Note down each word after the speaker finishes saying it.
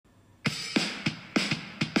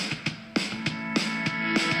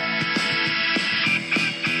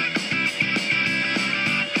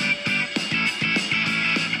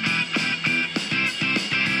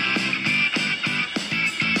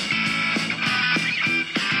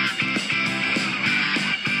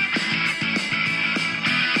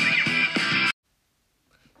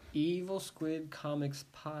Squid Comics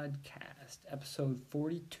Podcast, episode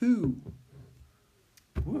 42.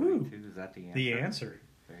 Woohoo! 42, is that the answer? The answer.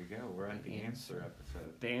 There you go. We're at the answer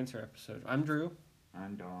episode. The answer episode. I'm Drew.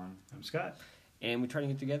 I'm Dawn. I'm Scott. And we try to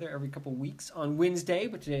get together every couple weeks on Wednesday,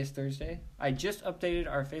 but today is Thursday. I just updated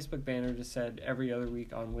our Facebook banner to said every other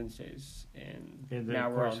week on Wednesdays, and then, now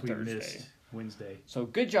of we're course, on we Thursday. missed Wednesday. So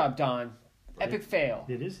good job, Don. Epic fail.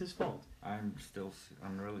 It is his fault. I'm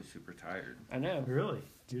really super tired. I know. Really?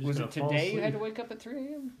 You're just Was gonna it fall today you had to asleep. wake up at 3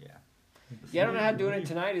 a.m.? Yeah. Yeah, I don't know how doing it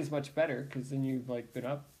tonight is much better, because then you've been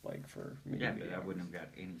up for maybe Yeah, 8 but I hours. wouldn't have got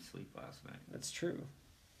any sleep last night. That's true.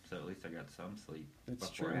 So at least I got some sleep That's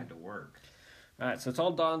before true. I had to work. All right, so it's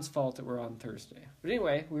all Don's fault that we're on Thursday. But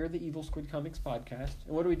anyway, we're the Evil Squid Comics podcast.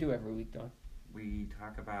 And what do we do every week, Don? We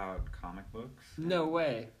talk about comic books. No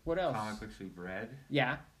way. What else? Comic books we've read,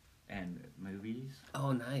 Yeah. and movies,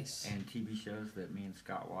 Oh, nice. and TV shows that me and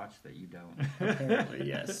Scott watch that you don't. Apparently,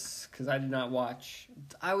 yes. Because I did not watch.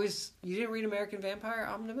 You didn't read American Vampire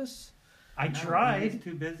Omnibus? I No, he tried. was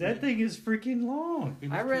too busy. That thing is freaking long. He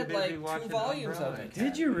was I too read busy 2 watching volumes of Umbrella it.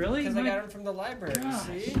 Did you really? Because I My got them from the library, gosh.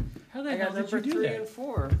 see? How the I hell got did you number do 3 that? and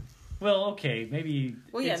 4. Well, okay, maybe.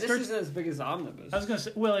 Well, yeah, it this starts, isn't as big as Omnibus. I was gonna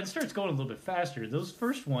say. Well, it starts going a little bit faster. Those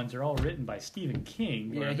first ones are all written by Stephen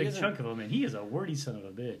King, or Yeah, a he big doesn't- chunk of them, and he is a wordy son of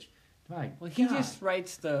a bitch. My Well, he God. just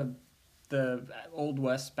writes the Old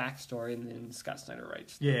West backstory, and then Scott Snyder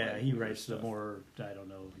writes the Yeah, he newer writes the stuff. more. I don't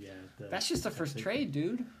know. Yeah, That's just the first trade,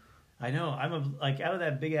 dude. I know. I'm out of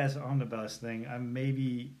that big ass omnibus thing. I'm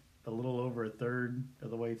maybe a little over a third of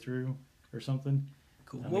the way through, or something.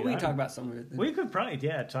 Cool. I Well, mean, we can talk about some of it. We could probably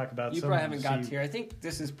talk about. You some probably of haven't them, got see- here. I think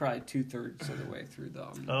this is probably 2/3 of the way through the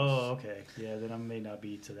Omnibus. Oh, okay. Yeah, then I may not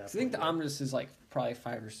be to that. I think the point yet. Omnibus is probably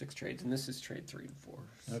 5 or 6 trades, and this is trade 3 and 4.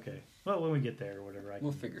 Okay. Well, when we get there or whatever,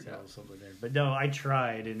 We'll can figure it tell out. something there. But no, I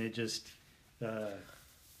tried, and it just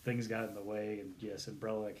things got in the way, and yes,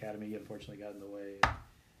 Umbrella Academy unfortunately got in the way,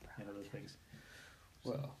 and other things.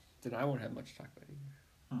 Well, then I won't have much to talk about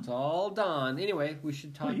either. It's all done. Anyway, we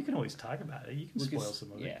should talk. Well, you can always talk about it. You can we can spoil s-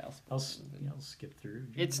 some of it. Yeah, I'll spoil some of it. I'll skip through.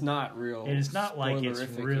 It's not real. And it's not like it's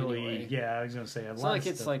spoilerific really. anyway. Yeah, I was gonna say a It's lot not of like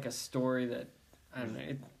it's stuff. like a story that I don't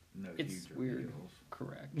know. No It's huge weird. reveals.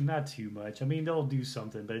 Correct. Not too much. I mean, they'll do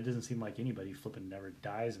something, but it doesn't seem like anybody flipping never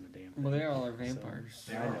dies in the damn thing. Well, they all are vampires.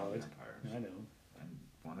 They I are know all it. vampires. I know. And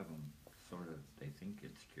one of them sort of, they think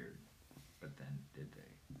it's cured. But then, did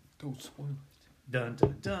they? Don't spoil it. Dun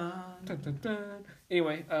dun dun. Dun, dun, dun.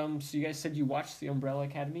 Anyway, so you guys said you watched The Umbrella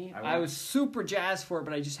Academy. I I was super jazzed for it,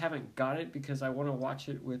 but I just haven't got it because I want to watch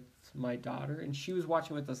it with my daughter, and she was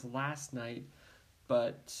watching with us last night,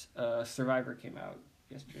 but Survivor came out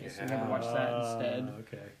yesterday, so we had to watch that instead.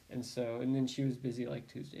 Okay. And then she was busy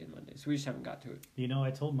Tuesday and Monday, so we just haven't got to it. You know,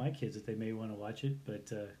 I told my kids that they may want to watch it,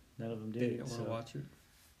 but none of them They did. don't want to watch it.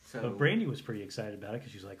 So, But Brandy was pretty excited about it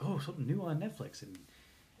because she was like, "Oh, something new on Netflix." And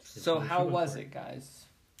So she how went was for it, guys?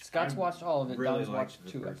 Scott's I watched all of it. really Don's liked watched the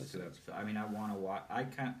 2 first episodes. I mean, I want to watch.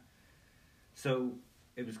 So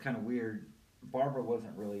it was kind of weird. Barbara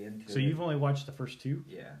wasn't really into it. So you've only watched the first 2?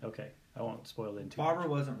 Yeah. Okay, I won't spoil it too Barbara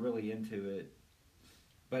much. wasn't really into it,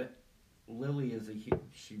 but Lily is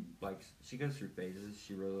she goes through phases.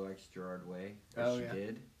 She really likes Gerard Way, Oh, she yeah.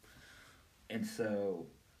 did, and so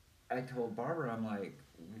I told Barbara, I'm like,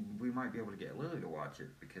 we might be able to get Lily to watch it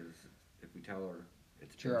because if we tell her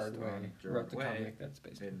it's Gerard based Way on wrote Gerard the Way, comic that's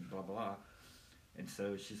based on. then blah blah, and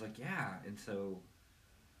so she's like, yeah, and so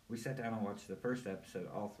we sat down and watched the first episode,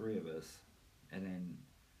 all 3 of us, and then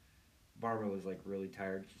Barbara was really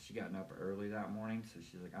tired because she gotten up early that morning, so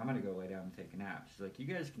she's like, I'm gonna go lay down and take a nap. She's like, you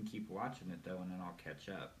guys can keep watching it though, and then I'll catch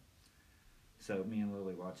up. So me and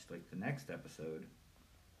Lily watched the next episode,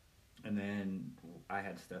 and then I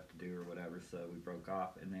had stuff to do or whatever, so we broke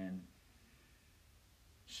off, and then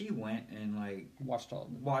she went and Watched all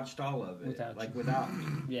of it. watched all of it Without you. without me.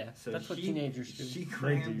 Yeah, So that's what teenagers do. She They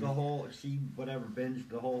crammed do. the whole. She binged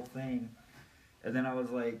the whole thing, and then I was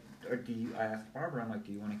like, "Or do you?" I asked Barbara, "I'm like,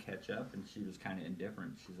 do you want to catch up?" And she was kind of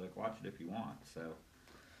indifferent. She's like, "Watch it if you want." So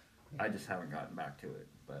I just haven't gotten back to it,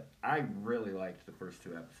 but I really liked the first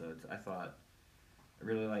 2 episodes. I thought I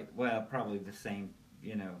really liked. Well, probably the same.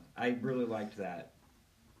 I really liked that.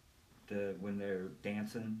 When they're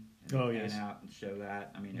dancing and Oh, they pan yes. out and show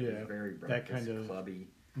that. I mean, it Yeah, was very that breakfast kind of- clubby.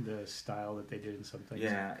 The style that they did in some things.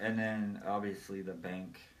 Yeah, and then obviously the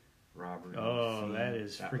bank robbery. Oh, scene, that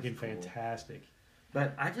is was freaking cool. fantastic.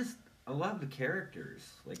 But I love the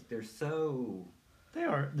characters. They're so. They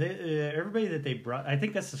are. Everybody that they brought. I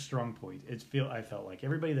think that's the strong point. I felt like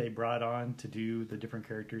everybody they brought on to do the different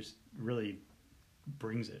characters really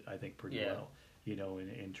brings it. I think pretty Yeah. well.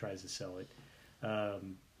 And tries to sell it.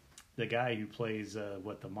 the guy who plays the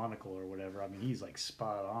monocle or whatever. I mean, he's like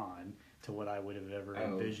spot on to what I would have ever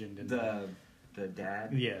envisioned. In the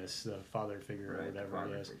dad. Yes, the father figure or Right, the whatever.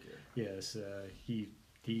 father Yes, figure. yes.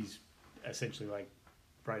 He's essentially like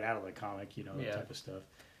right out of the comic, you know, Yeah. type of stuff.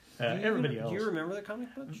 Everybody else. Do you remember the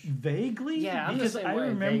comic book? Vaguely, Yeah, I'm the because same I way,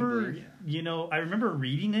 remember, vaguely. you know, I remember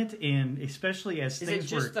reading it, and especially as Is things it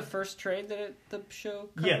just were. the first trade that the show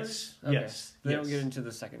covers? Yes, Okay. yes, They yes. don't get into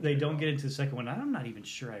the second. They trade don't at get all. into the second one. I'm not even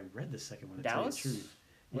sure I read the second one. To Dallas? tell you the truth.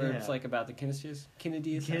 Where Yeah. it's like about the Kennedy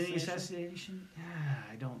Kennedy assassination. assassination.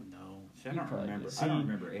 I don't know. See, I You don't probably remember. did. I don't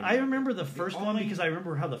remember. Any I of it. remember the first one only- because I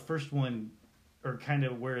remember how the first one, or kind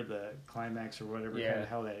of where the climax or whatever, Yeah. kind of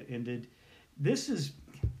how that ended. This is,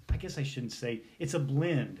 I guess I shouldn't say, it's a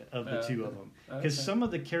blend of the two of them. Because Okay. some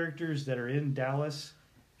of the characters that are in Dallas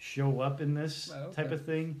show up in this Oh, okay. type of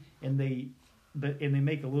thing, and they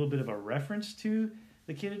make a little bit of a reference to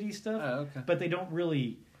the Kennedy stuff, Oh, okay. but they don't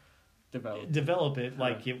really Develop. it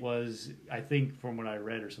like it was, I think, from what I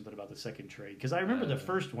read or something about the second trade. Because I remember the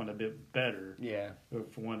first one a bit better, Yeah,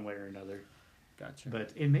 for one way or another. gotcha.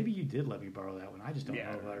 But and maybe you did let me borrow that one. I just don't Yeah,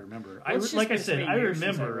 I know don't if I know. remember. Well, it's just like I been said, 3 I years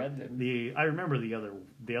since I remember read them. I remember the other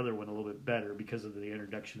one a little bit better because of the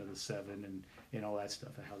introduction of the Seven and all that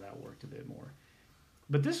stuff and how that worked a bit more.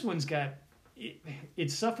 But this one's got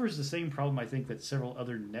it suffers the same problem I think that several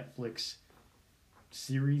other Netflix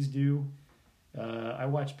series do. I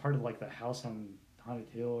watched part of like the House on Haunted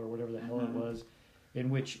Hill or whatever the hell it was, in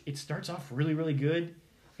which it starts off really really good,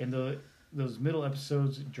 and those middle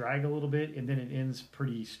episodes drag a little bit, and then it ends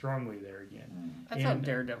pretty strongly there again. I thought and-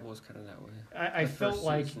 Daredevil was kind of that way. I The felt first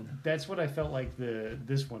like season. that's what I felt like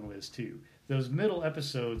this one was too. Those middle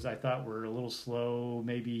episodes I thought were a little slow,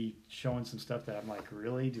 maybe showing some stuff that I'm like,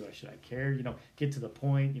 really? Should I care? You know, get to the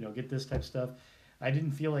point, you know, get this type of stuff. I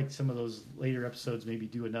didn't feel like some of those later episodes maybe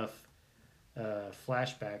do enough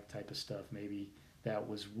flashback type of stuff maybe that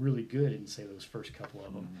was really good in, say, those first couple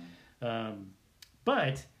of them.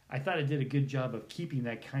 But I thought it did a good job of keeping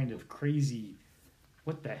that kind of crazy,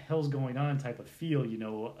 what the hell's going on type of feel, you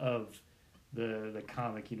know, of the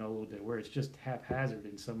comic, you know, a little bit, where it's just haphazard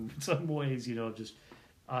in some ways, you know, just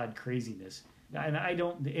odd craziness.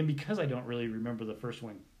 And because I don't really remember the first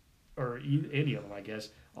one, or any of them, I guess,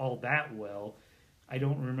 all that well, I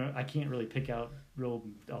can't really pick out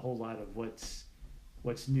a whole lot of what's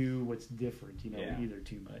new, what's different, you know, Yeah. either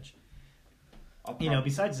too much. I'll You know, prob-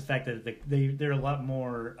 besides the fact that they're a lot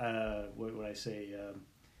more, what would I say, a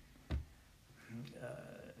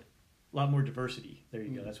lot more diversity. There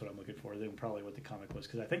you go. That's what I'm looking for. Than probably what the comic was,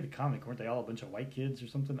 because I think the comic, weren't they all a bunch of white kids or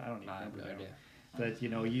something? I don't even I have remember no now. idea. But you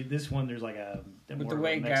know, this one there's like With more the of a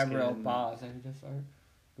way Mexican- Gabriel Baz edited this art,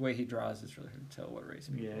 the way he draws, it's really hard to tell what race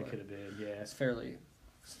people Yeah, are. it could have been. Yeah, It's fairly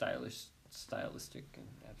stylistic and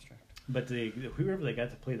abstract. but whoever they got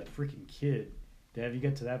to play the freaking kid. Have you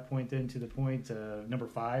got to that point then? To the point number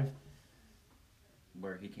 5,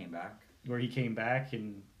 where he came back. where he came back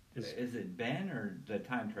and Is it Ben or the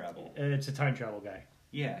time travel? it's a time travel guy.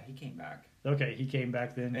 Yeah, he came back, Okay, he came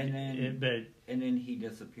back then. And then- but and then he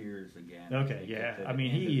disappears again. Okay, Like, yeah. at the I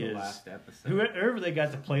mean, end he of the is- last episode. whoever they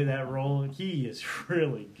got to play that role, he is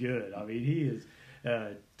really good. I mean, he is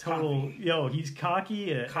total. Coffee. He's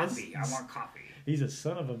cocky. Coffee. I want coffee. He's a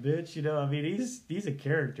son of a bitch. You know, I mean, he's a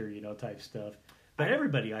character. You know, type stuff. But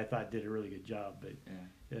everybody, I thought, did a really good job. But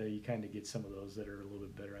Yeah. you kind of get some of those that are a little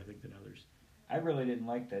bit better, I think, than others. I really didn't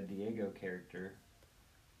like that Diego character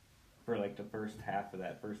for like the first half of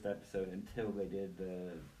that first episode until they did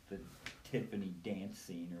the Tiffany dance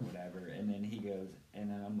scene or whatever, and then he goes, and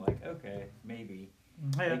then I'm like, okay, maybe.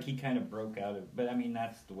 Like he kind of broke out of, but I mean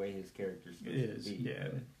that's the way his character's supposed Is to be. yeah.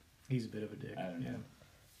 but He's a bit of a dick. I don't know.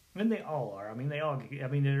 Yeah. And they all are. I mean,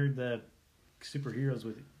 they're the superheroes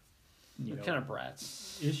with, you know, kind of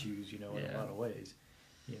brats. issues, you know, in a Yeah. lot of ways,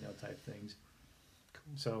 you know, type things.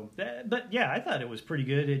 So, but yeah, I thought it was pretty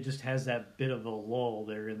good. It just has that bit of a lull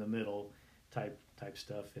there in the middle, type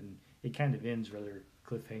stuff, and it kind of ends rather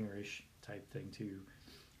cliffhanger-ish type thing too.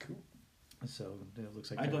 Cool. So it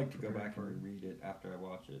looks like I'd they're like to go preparing back for and read it after I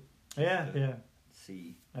watch it. Yeah.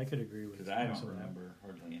 See, I could agree with because I some don't of that. remember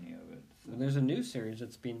hardly any of it. So. Well, there's a new series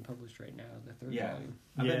that's being published right now, the third Yeah. volume.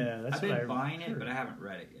 I've Yeah, been, that's I've what been I buying heard. it, but I haven't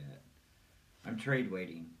read it yet. I'm trade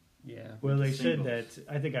waiting. Yeah. Well, they the said that. singles.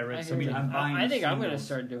 I think I read I, something. hear I'm you. buying I the think I'm going to singles.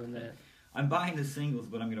 start doing that. I'm buying the singles,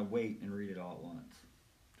 but I'm going to wait and read it all at once.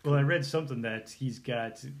 Well, I read something that he's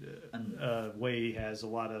got. Um, Way has a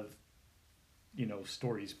lot of, you know,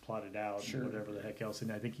 stories plotted out Sure. and whatever the heck else,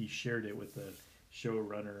 and I think he shared it with the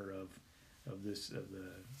showrunner of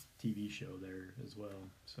the TV show there as well.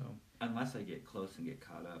 So Unless I get close and get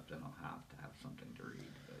caught up, then I'll have to have something to read.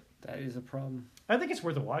 But That is a problem. I think it's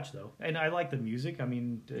worth a watch though, and I like the music. I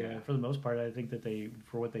mean, Yeah. for the most part, I think that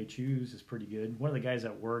for what they choose is pretty good. One of the guys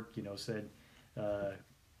at work, said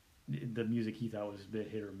the music he thought was a bit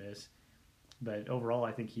hit or miss, but overall,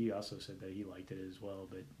 I think he also said that he liked it as well,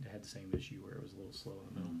 but it had the same issue where it was a little slow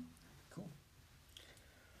in the middle. Cool.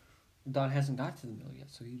 Don hasn't got to the middle yet,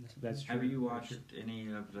 so he doesn't. That's true. have you That's watched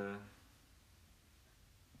any of the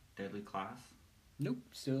Deadly Class? Nope.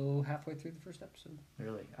 Still halfway through the first episode.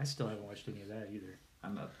 Really, I still haven't watched any of that either.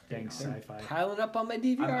 I'm up to Dang date on it. sci-fi. Piling up on my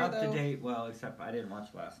DVR I'm up though. to date. Well, except I didn't watch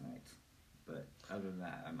last night's, but other than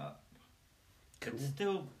that, I'm up. Cool. It's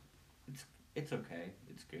still, it's okay.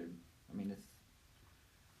 It's good. I mean,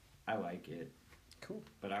 I like it, Cool.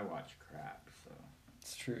 but I watch crap, so.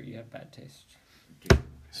 It's true. You have bad taste. Dude,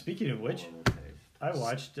 Speaking of which, horrible taste. I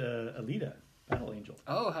watched Alita, Battle Angel.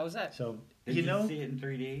 Oh, how was that? So Did you see it in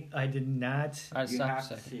 3D? I did not. All right, You stop a have to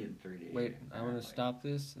second. see it in 3D. Wait, I'm gonna apparently. stop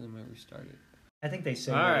this and then I'm gonna restart it. I think they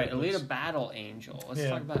say. All that right, it looks- Alita Battle Angel. Let's Yeah.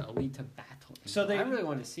 talk about Alita Battle Angel. So I really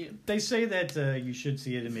want to see it. They say that you should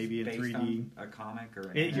see it in maybe in Based 3D. on a comic or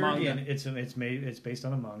an Here anime? again, it's based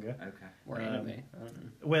on a manga. Okay. Or anime. I don't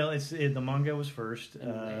know. Well, the manga was first.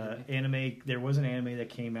 And then the Anime. There was an anime that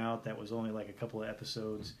came out that was only like a couple of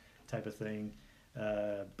episodes type of thing.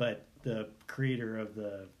 But the creator of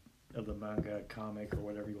the manga comic or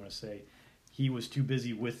whatever you want to say, he was too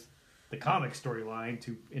busy with the comic storyline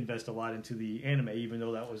to invest a lot into the anime, even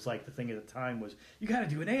though that was like the thing at the time was you got to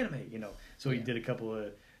do an anime, So he Yeah. did a couple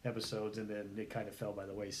of episodes and then it kind of fell by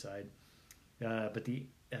the wayside. But the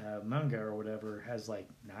manga or whatever has like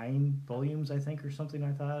 9 volumes, I think, or something.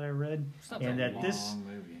 I thought I read, It's not and very that long. this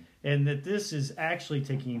movie. and that this is actually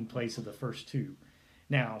taking place of the first 2.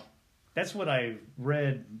 Now, that's what I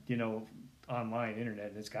read, online, internet,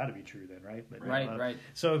 and it's got to be true then, right? But, Right.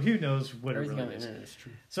 So who knows what Everything it on really the is. internet is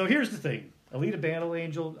true. So here's the thing: Alita Battle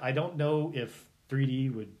Angel. I don't know if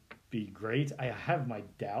 3D would be great. I have my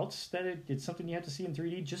doubts that it's something you have to see in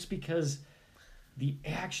 3D, just because the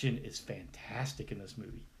action is fantastic in this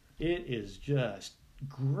movie. It is just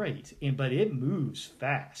great, but it moves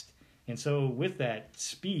fast, and so with that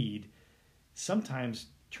speed, sometimes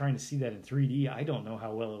trying to see that in 3D, I don't know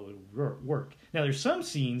how well it would work. Now, there's some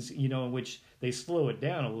scenes, in which they slow it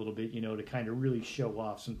down a little bit, to kind of really show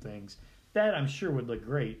off some things. That I'm sure would look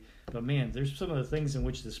great. But man, there's some of the things in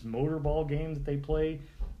which this motorball game that they play,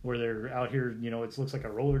 where they're out here, it looks like a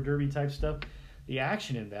roller derby type stuff. The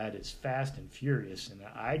action in that is fast and furious, and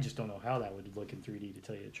I just don't know how that would look in 3D, to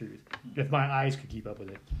tell you the truth, if my eyes could keep up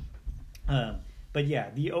with it. But yeah,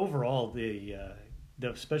 the overall, the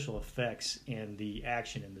special effects and the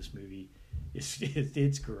action in this movie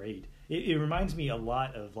it's great. It reminds me a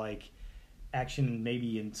lot of like action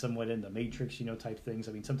maybe somewhat in the Matrix, type things.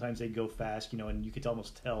 I mean, sometimes they go fast, and you could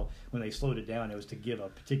almost tell when they slowed it down, it was to give a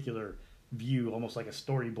particular view, almost like a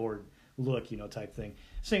storyboard look, type thing.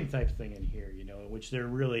 Same type of thing in here, in which they're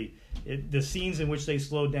really, the scenes in which they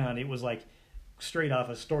slowed down, it was like straight off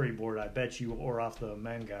a storyboard, I bet you, or off the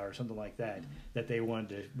manga or something like that they wanted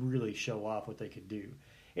to really show off what they could do.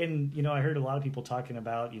 And, I heard a lot of people talking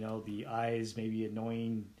about, the eyes maybe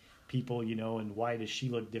annoying people, and why does she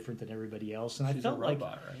look different than everybody else? And She's I felt a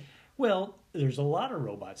robot, like, right? well, there's a lot of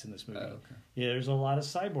robots in this movie. Oh, okay. Yeah, there's a lot of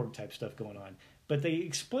cyborg type stuff going on. But they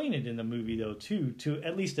explain it in the movie, though, too, to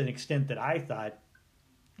at least an extent that I thought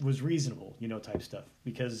was reasonable, type stuff.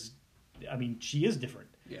 Because, I mean, she is different.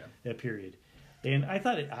 Yeah. Period. And I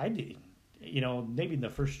thought I did, maybe in the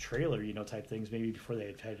first trailer, type things, maybe before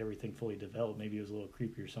they had everything fully developed, maybe it was a little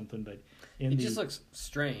creepy or something. But It just looks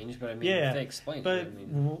strange, but I mean, Yeah, if they explain but it. I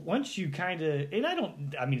mean, once you kind of, and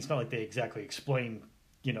I mean, it's not like they exactly explain,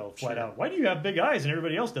 flat Sure. out, why do you have big eyes and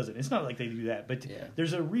everybody else doesn't? It's not like they do that, but Yeah.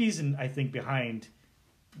 there's a reason, I think, behind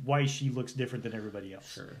why she looks different than everybody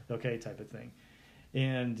else. Sure. Okay, type of thing.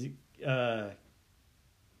 And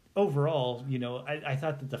overall, I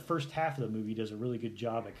thought that the first half of the movie does a really good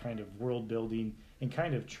job at kind of world building and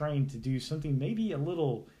kind of trying to do something maybe a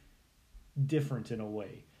little different in a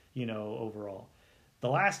way, overall. The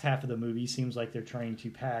last half of the movie seems like they're trying to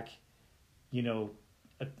pack,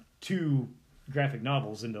 2 graphic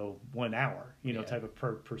novels into 1 hour, Yeah. type of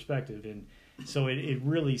perspective. And so it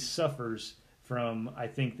really suffers from, I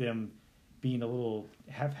think, them being a little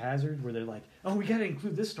haphazard, where they're like, oh, we got to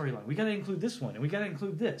include this storyline, we got to include this one, and we got to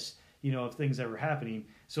include this, of things that were happening.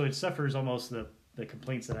 So it suffers almost the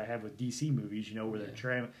complaints that I have with DC movies, where they're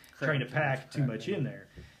trying to pack too much in there.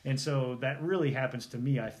 And so that really happens to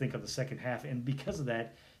me, I think, of the second half. And because of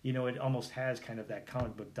that, it almost has kind of that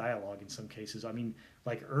comic book dialogue in some cases. I mean,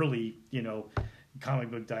 like early,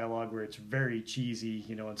 comic book dialogue where it's very cheesy,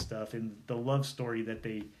 you know, and stuff. And the love story that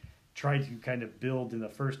they tried to kind of build in the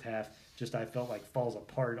first half, just I felt like falls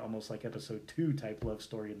apart, almost like episode 2 type love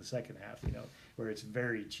story in the second half, you know, where it's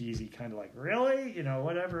very cheesy, kind of like, really, you know,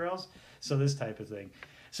 whatever else. So this type of thing.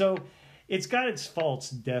 So it's got its faults,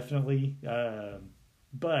 definitely,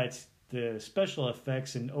 but the special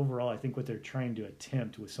effects and overall, I think what they're trying to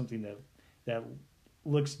attempt with something that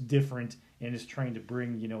looks different and is trying to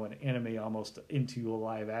bring, you know, an anime almost into a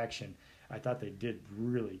live action, I thought they did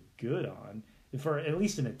really good on, for at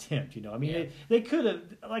least an attempt, you know. I mean, they could have,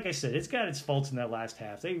 like I said, it's got its faults in that last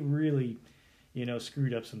half. They really, you know,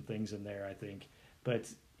 screwed up some things in there, I think. But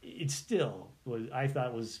it still was, I thought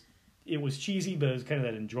it was cheesy, but it was kind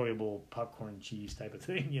of that enjoyable popcorn cheese type of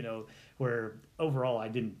thing, you know, where overall I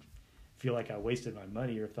didn't feel like I wasted my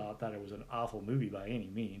money or thought it was an awful movie by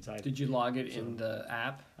any means. Did you log it in the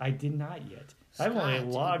app? I did not yet. Scott, I've only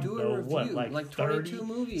logged like 22 30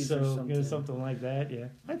 movies or something. You know, something like that. Yeah,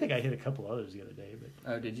 I think I hit a couple others the other day, but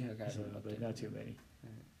oh, did you? Okay, but not too many.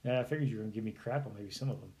 Yeah, I figured you were gonna give me crap on maybe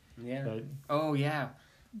some of them. Yeah. But, oh yeah,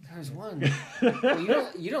 there's one.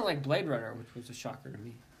 Well, you don't like Blade Runner, which was a shocker to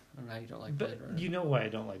me. I don't know how you don't like Blade Runner. You know why I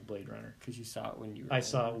don't like Blade Runner? Because you saw it when you were I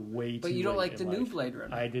saw it way too But you don't late like the in new life. Blade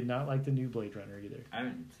Runner. I did not like the new Blade Runner either. I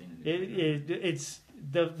haven't seen it. It's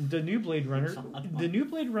the new Blade Runner. The new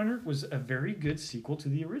Blade Runner was a very good sequel to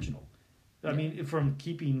the original. I mean, from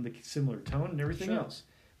keeping the similar tone and everything else.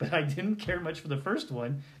 But I didn't care much for the first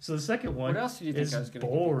one, so the second one. What else did you think I was going to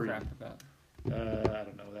give you crap about? I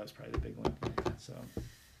don't know. That was probably the big one. So.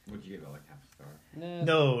 Would you give it like half a star?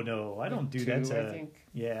 No, I don't do that to. I think.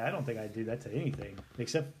 Yeah, I don't think I do that to anything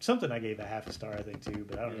except something I gave a half a star, I think too,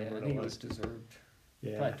 but I don't remember what it was. Deserved.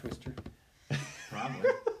 Yeah, Probably Twister. Probably.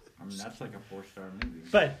 I mean, that's like a 4-star movie.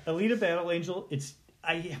 But Alita Battle Angel,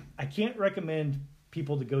 I can't recommend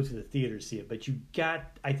people to go to the theater to see it, but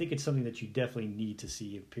I think it's something that you definitely need to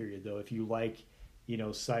see. Period. Though, if you like, you know,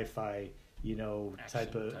 sci-fi, you know,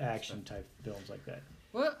 action type films like that.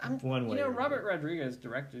 Well, Robert Rodriguez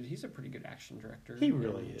directed. He's a pretty good action director. He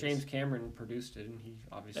really is. James Cameron produced it, and he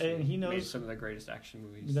obviously made some of the greatest action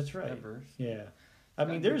movies. That's right. Ever. Yeah. I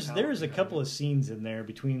mean, there's a couple of scenes in there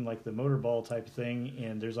between like the motorball type thing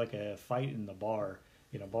and there's like a fight in a bar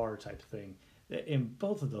type thing, and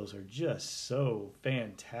both of those are just so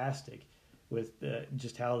fantastic with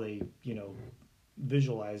just how they, you know,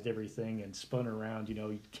 visualized everything and spun around, you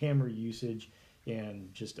know, camera usage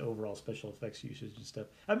and just overall special effects usage and stuff.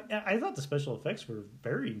 I mean, I thought the special effects were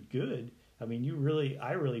very good. I mean,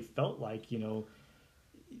 I really felt like, you know,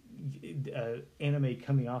 anime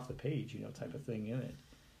coming off the page, you know, type of thing in it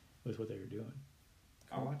with what they were doing.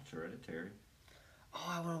 I watched Hereditary. Oh,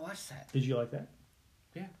 I want to watch that. Did you like that?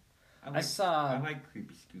 Yeah. I like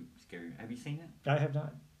creepy, scary. Have you seen it? I have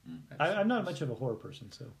not. I'm not much of a horror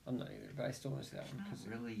person, so. I'm not either, but I still want to see that one because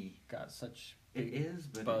really got such big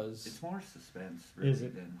but buzz. It's more suspense really Is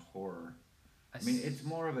it? than horror. I mean, it's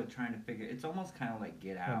more of a trying to figure. It's almost kind of like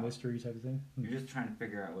Get Out, a mystery type of thing. You're just trying to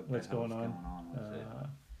figure out what's going on with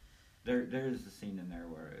it. There's a scene in there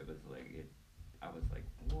where it was like I was like,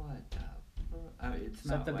 what the? It's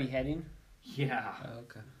not the beheading. Yeah. Oh,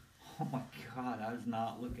 okay. Oh my god, I was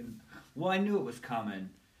not looking. Well, I knew it was coming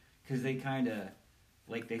because they kind of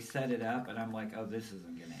like they set it up, and I'm like, oh, this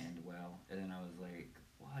isn't gonna end well. And then I was like,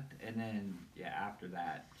 what? And then after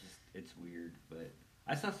that, just it's weird. But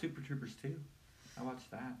I saw Super Troopers 2. I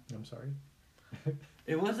watched that. I'm sorry.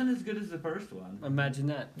 It wasn't as good as the first one. Imagine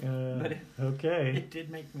that. But okay. It did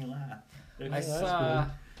make me laugh. There's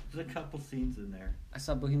a couple scenes in there. I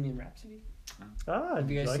saw Bohemian Rhapsody. Have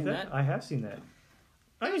you guys seen that? I have seen that.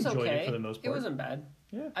 I enjoyed it for the most part. It wasn't bad.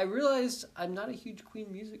 Yeah. I realized I'm not a huge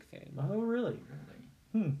Queen music fan. Oh, really?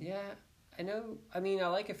 Yeah. I know. I mean, I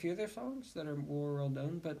like a few of their songs that are more well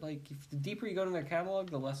known, but like, the deeper you go in their catalog,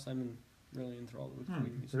 the less I'm really enthralled with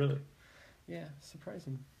Queen music. Really? Yeah,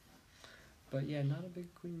 surprising. But yeah, not a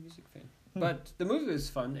big Queen music fan. But the movie was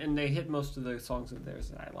fun, and they hit most of the songs of theirs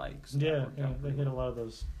that I like. So they hit a lot of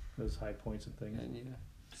those high points and things. And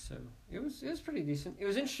so it was pretty decent. It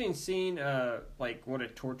was interesting seeing like what a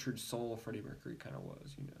tortured soul Freddie Mercury kind of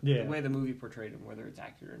was. You know, the way the movie portrayed him, whether it's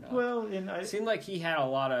accurate or not. Well, it seemed like he had a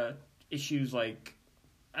lot of issues. Like,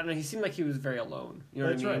 I don't know, he seemed like he was very alone. You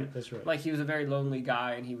know what I mean? That's right. Like he was a very lonely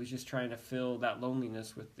guy, and he was just trying to fill that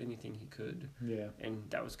loneliness with anything he could. Yeah. And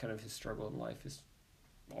that was kind of his struggle in life, is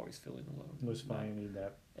always feeling alone. Was finding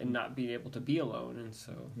that. And not being able to be alone, and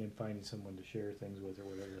so. And finding someone to share things with or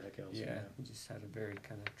whatever the heck else. Yeah, he just had a very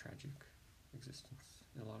kind of tragic existence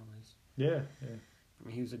in a lot of ways. Yeah. I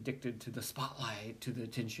mean, he was addicted to the spotlight, to the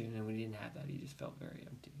attention, and when he didn't have that, he just felt very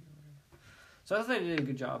empty. So I thought they did a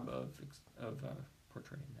good job of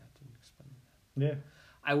portraying that and explaining that. Yeah.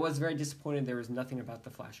 I was very disappointed there was nothing about the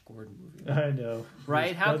Flash Gordon movie. I know. Right?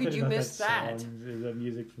 There's How nothing could you about miss that? song, the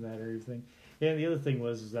music from that or everything. Yeah, and the other thing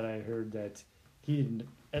was that I heard that he didn't,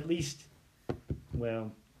 at least,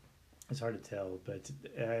 well, it's hard to tell, but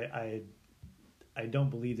I don't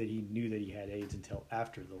believe that he knew that he had AIDS until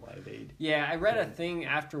after the Live Aid. Yeah, I read a thing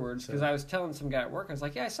afterwards because So- I was telling some guy at work, I was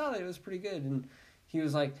like, yeah, I saw that, it was pretty good. And he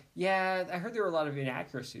was like, yeah, I heard there were a lot of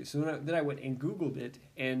inaccuracies. So then I went and Googled it,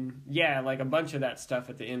 and yeah, like a bunch of that stuff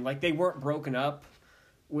at the end. Like they weren't broken up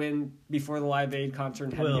before the Live Aid concert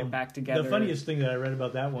and had to get back together. The funniest thing that I read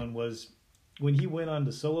about that one was when he went on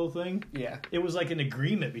the solo thing, Yeah. it was like an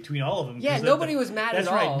agreement between all of them. Yeah, 'cause nobody was mad That's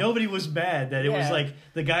at right. all. Nobody was mad. That it was Yeah. like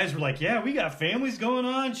the guys were like, "Yeah, we got families going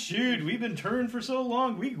on. Shoot, we've been touring for so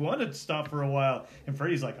long. We want to stop for a while." And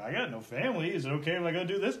Freddie's like, "I got no family. Is it okay if I go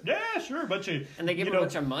do this?" Yeah, sure. Bunch of And they gave you him a know,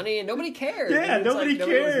 bunch of money, and nobody cared. Yeah, And it's nobody like, was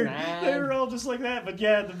cared. mad. They were all just like that. But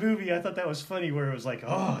yeah, the movie, I thought that was funny where it was like,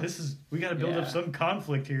 "Oh, we got to build up Yeah. some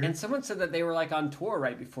conflict here." And someone said that they were like on tour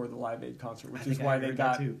right before the Live Aid concert, which I is think I why they heard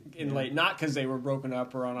that got too. in Yeah. late, not because they were broken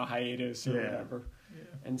up or on a hiatus or Yeah. whatever. Yeah.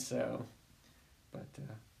 And so,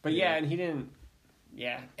 but yeah, and he didn't.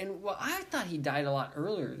 Yeah, and well, I thought he died a lot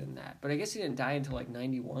earlier than that, but I guess he didn't die until like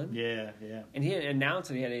 91. Yeah. And he didn't announce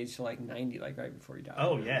that he had age to like 90, like right before he died.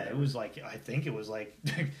 Oh yeah, it was like I think it was like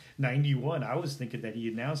 91. I was thinking that he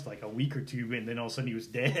announced like a week or two, and then all of a sudden he was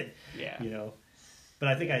dead. Yeah. You know, but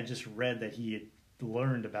I think I just read that he had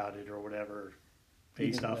learned about it or whatever,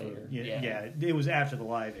 based Even off later. of yeah, Yeah. it was after the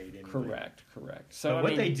Live Aid. Anyway. Correct. So But I what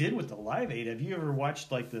mean, they did with the Live Aid, have you ever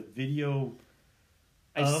watched like the video?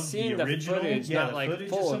 I've of seen the the original? footage, Yeah, not the like footage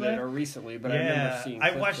full or of some it of or recently, but yeah, I remember seeing. I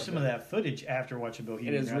clips watched of some of that footage after watching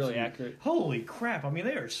Bohemian It is really Rhapsody. accurate. Holy crap! I mean,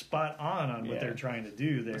 they are spot on what Yeah. they're trying to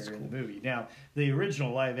do there That's in cool. the movie. Now, the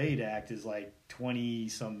original Live Aid act is like 20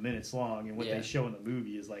 some minutes long, and what Yeah. they show in the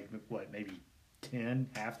movie is like what, maybe 10,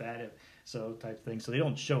 half that, so type thing. So they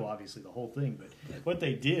don't show obviously the whole thing, but what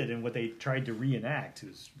they did and what they tried to reenact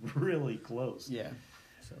is really close. Yeah.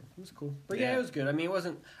 So it was cool. But yeah, it was good. I mean, it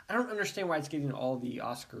wasn't. I don't understand why it's getting all the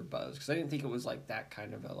Oscar buzz because I didn't think it was like that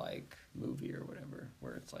kind of a like movie or whatever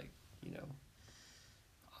where it's like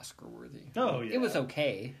Oscar worthy. Oh, yeah. It was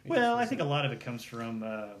okay. Well, I think a lot of it comes from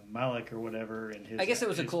Malik or whatever, and his. I guess it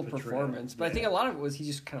was a his cool portrayal. performance, but I think a lot of it was he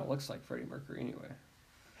just kind of looks like Freddie Mercury anyway.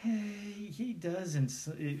 He does, and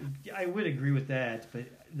I would agree with that. But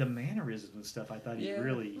the mannerisms and stuff, I thought he Yeah,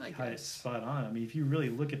 really I had it guess. spot on. I mean, if you really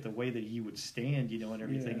look at the way that he would stand, and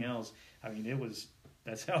everything Yeah. else, I mean,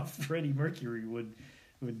 that's how Freddie Mercury would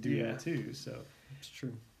do Yeah. that too. So, It's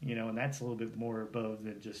true. and that's a little bit more above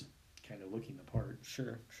than just kind of looking the part.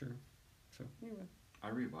 Sure. So anyway. I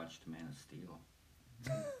rewatched Man of Steel.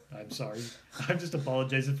 I'm sorry, I'm just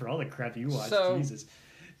apologizing for all the crap you watched. So- Jesus.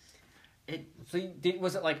 So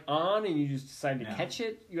was it like on and you just decided to No. catch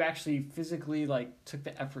it? You actually physically like took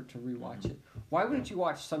the effort to rewatch it. Why wouldn't you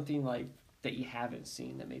watch something like that you haven't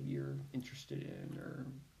seen that maybe you're interested in, or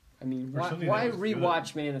I mean, Or why something why that was good.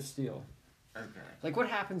 rewatch Man of Steel? Okay. Like what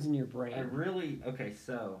happens in your brain?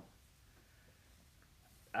 So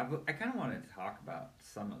I kind of wanted to talk about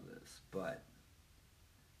some of this, but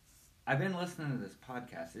I've been listening to this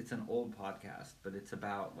podcast. It's an old podcast, but it's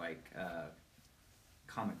about like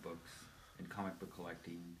comic books and comic book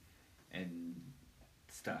collecting and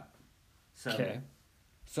stuff. So Okay.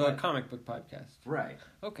 So a But- comic book podcast. right,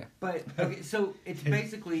 Okay. but okay, so it's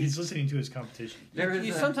basically He's listening to his competition. there is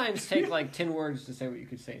You a- sometimes take like 10 words to say what you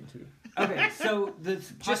could say in 2. Okay, so this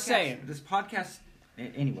podcast, Just saying. This podcast,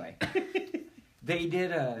 anyway, they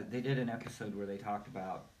did an episode where they talked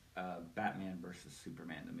about Batman versus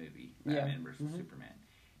Superman, the movie Yeah. Batman versus Mhm. Superman,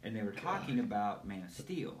 and they were talking about Man of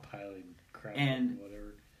Steel. Piling crap And-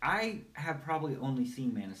 whatever. I have probably only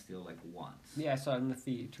seen Man of Steel like once. Yeah, I saw it in the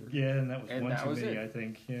theater. Yeah, and that was And one that too was many, it. I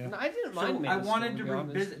think. Yeah. No, I didn't So mind Man I of wanted Steel, to be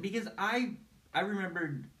honest. revisit because I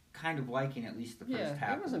remembered kind of liking at least the first Yeah,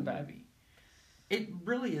 half it wasn't of the bad. movie. It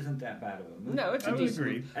really isn't that bad of a movie. No, it's I a would decent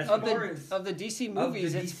agree. movie. As Of far the, as of the DC the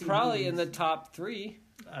movies, it's DC probably in movies. the top 3.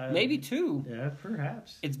 Maybe 2. Yeah,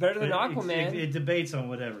 perhaps. It's better than But Aquaman. It debates on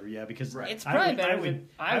whatever, yeah, because Right. It's I probably would- better I would- than...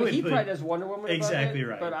 I would he put- probably does Wonder Woman above Exactly it,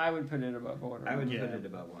 right. but I would put it above Wonder I Woman. would Yeah. put it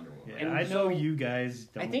above Wonder Woman. yeah, And I know so- you guys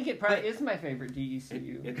don't. I think it probably is my favorite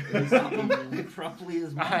DECU. It probably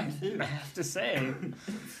is I mine too. have to say.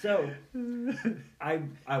 So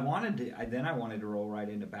I wanted to roll right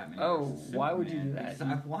into Batman. Oh, versus why would you Superman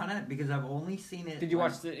do that? because I've only seen it. Did you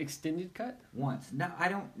like, watch the extended cut? once? No, I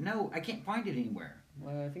don't know. I can't find it anywhere.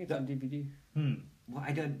 Well, I think it's on DVD. Well,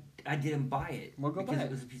 I didn't buy it Well, go because buy it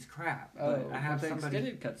it. was a piece of crap. Oh, But I have the somebody.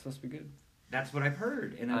 extended cut's supposed to be good. That's what I've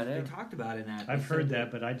heard, and that's what they talked about in that. I've heard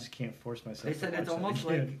that, but I just can't force myself. They said to watch it's almost that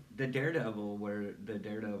like again. the Daredevil, where the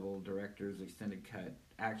Daredevil director's extended cut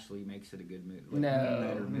actually makes it a good movie.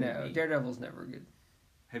 No, Daredevil's never good.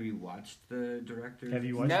 Have you watched the director's? Have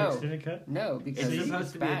you watched the extended cut? No, because it's supposed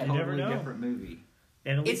it's to be a bad. totally different movie.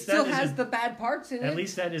 And at It least still that has isn't- the bad parts in it. At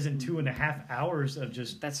least that isn't 2.5 hours of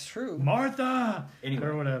just That's true. Martha Anyway.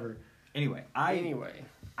 or whatever. Anyway,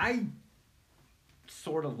 I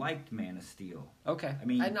sort of liked Man of Steel. Okay. I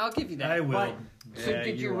mean, and I'll give you that. I will. So Yeah,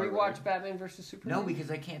 did you are rewatch right. Batman versus Superman? No, because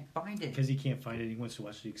I can't find it. Because he can't find it, he wants to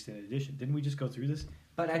watch the extended edition. Didn't we just go through this?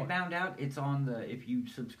 But Come I on. found out it's on if you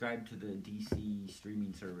subscribe to the DC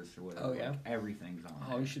streaming service or whatever. Oh, yeah? like, everything's on.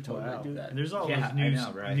 Oh, there. you should totally Wow. do that. And there's all Yeah, those new, I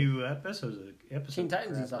know, right? new episodes. Teen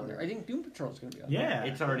Titans is on there. I think Doom Patrol's going to be on there. Yeah.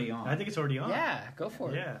 It's already on. I think it's already on. Yeah, go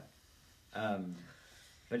for it. Yeah.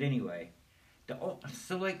 But anyway,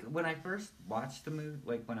 so like when I first watched the movie,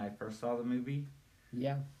 like when I first saw the movie,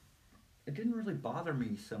 Yeah. it didn't really bother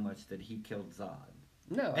me so much that he killed Zod.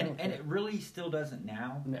 No, I don't And care. it really still doesn't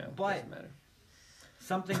now. No, but doesn't matter.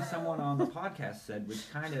 something someone on the podcast said, which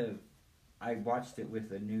kind of, I watched it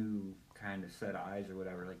with a new kind of set of eyes or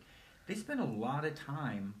whatever. Like, they spent a lot of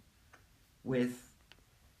time with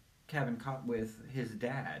with his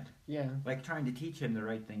dad, Yeah. like trying to teach him the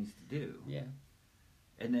right things to do. Yeah.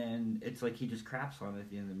 And then it's like he just craps on it at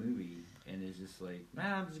the end of the movie and is just like,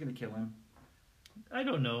 nah, I'm just gonna kill him. I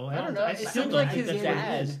don't know. I don't know. I It still seems don't like think his that's what it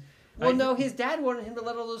dad. is. Well, no, his dad wanted him to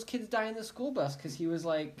let all those kids die in the school bus because he was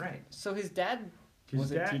like, Right. So his dad His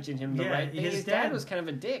wasn't dad- teaching him the yeah, right thing. his His dad dad- was kind of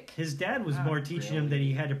a dick. His dad was Not more teaching him that really.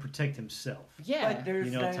 he had to protect himself. Yeah. But there's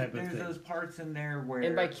You know, type of there's thing. those parts in there where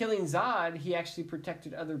And by killing Zod, he actually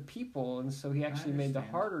protected other people, and so he actually made the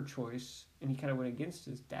understand. harder choice, and he kind of went against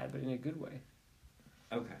his dad, but in a good way.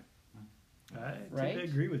 okay. I Right? tend to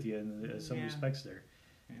agree with you in some Yeah. respects there.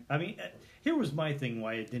 Yeah. I mean, here was my thing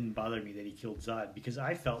why it didn't bother me that he killed Zod, because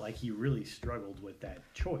I felt like he really struggled with that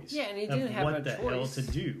choice. Yeah, and he of didn't have what a the choice. hell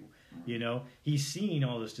to do. You know, he's seeing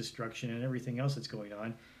all this destruction and everything else that's going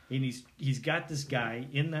on, and he's got this guy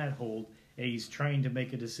in that hold, and he's trying to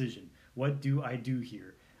make a decision. What do I do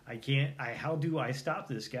here? How do I stop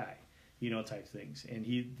this guy? You know, type things. And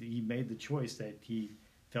he made the choice that he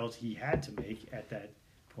felt he had to make at that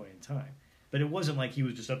point in time. But it wasn't like he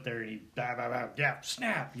was just up there and he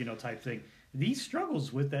snap, you know, type thing. He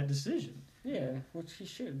struggles with that decision. Yeah, which he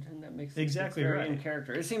should, and that makes Exactly it's very right. in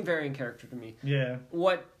character. It seemed very in character to me. Yeah.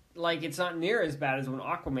 It's not near as bad as when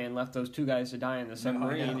Aquaman left those two guys to die in the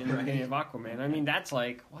submarine in the beginning of Aquaman. I mean, that's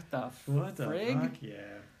like, what the What the frig? fuck? Yeah.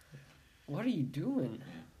 What are you doing?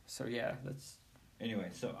 So yeah, that's Anyway,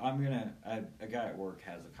 so I'm gonna. A guy at work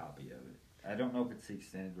has a copy of it. I don't know if it's the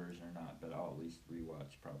extended version or not, but I'll at least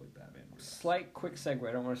rewatch probably Batman. slight quick segue.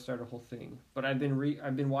 I don't want to start a whole thing, but I've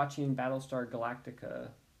been watching Battlestar Galactica,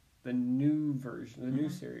 the new version, the new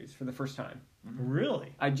series for the first time.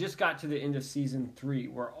 Really? I just got to the end of season 3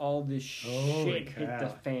 where all this Holy shit hit the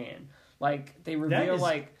cow. fan. Like they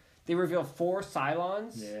That reveal 4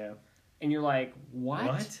 Cylons, Yeah. and you're like, what?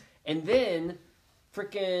 What? And then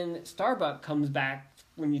freaking Starbuck comes back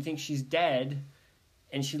when you think she's dead,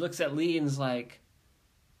 and she looks at Lee and is like,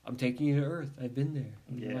 I'm taking you to Earth. I've been there.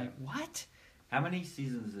 And you're Yeah. like, what? How many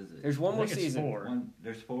seasons is it? There's one I more think it's season. 4.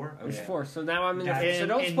 There's 4. There's Okay. 4. So now I'm in the. And- So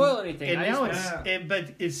don't spoil anything. And I now just-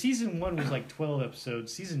 it's season 1 was like 12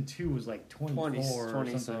 episodes. Season 2 was like 24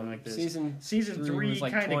 20 or something like this. Season Season 3 3 was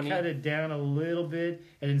like kind of 20. cut it down a little bit,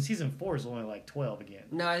 and then season 4 is only like 12 again.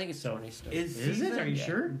 No, I think it's So, 20 still. Is Is it? Are you Yeah.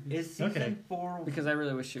 sure? Is season Okay. 4 Because I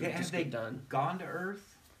really wish it would have just they get done. gone to Earth?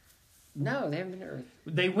 No, they haven't been to Earth.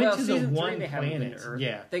 They went Well, to the season 3 one they haven't been planet. to Earth.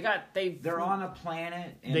 Yeah. They're on a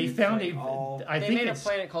planet. And They it's found like a. all. I They think made a it's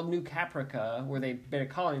planet called New Caprica where they made a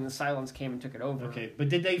colony and the Cylons came and took it over. okay, but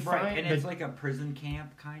did they Right, find? and but- it's like a prison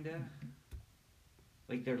camp, kind of.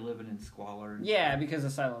 Like they're living in squalor. and Yeah, stuff. because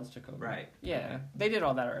the Cylons took over. Right. Yeah, they did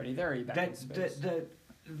all that already. They're already back in That space.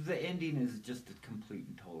 the ending is just a complete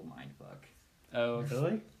and total mindfuck. Oh,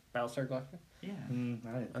 really? Battlestar Galactica? Yeah. I didn't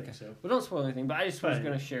Okay. think so. Well, don't spoil anything, but I just was But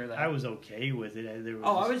going to share that. I was okay with it. There was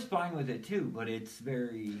Oh, I was fine with it too, but it's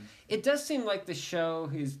very. It does seem like the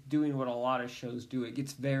show is doing what a lot of shows do. It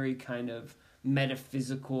gets very kind of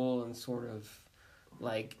metaphysical and sort of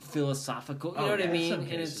like philosophical. You know what I mean? some And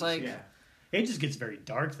cases, it's like, Yeah. It just gets very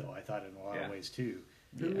dark, though. I thought in a lot Yeah. of ways too.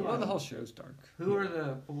 yeah, well, the whole show's dark. Who are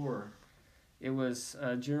the 4? It was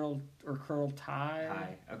General or Colonel Ty.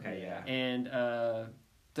 Hi. Okay. Yeah. And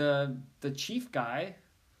the chief guy,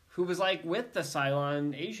 who was like with the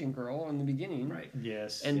Cylon Asian girl in the beginning, Right.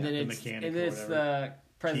 Yes, And then the it's mechanic and or then it's whatever. the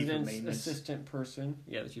president's maintenance. assistant person.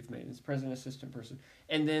 Yeah, the chief of maintenance, president assistant person,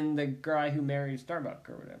 and then the guy who married Starbuck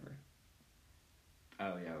or whatever.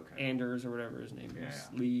 Oh yeah, okay. Anders or whatever his name is.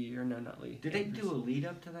 Yeah. Lee or no, not Lee. Did Anders. they do a lead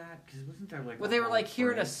up to that? Because wasn't there like? Well, a they were whole like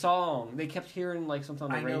hearing a parade? song. They kept hearing like something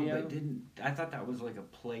on the I know, radio. but didn't I thought that was like a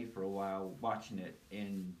play for a while watching it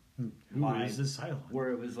in Who live, is the Cylon?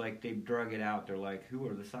 where it was like they drug it out. They're like, who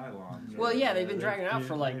are the Cylons? Well, yeah, they've Yeah, been dragging it out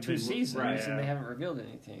for like they've 2 been- seasons, right, and they yeah. haven't revealed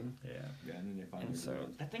anything. Yeah. Yeah, and then they finally And so- revealed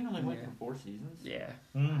it. That thing only went yeah. for 4 seasons. Yeah.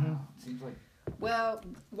 Mm-hmm. Wow, it seems like Well,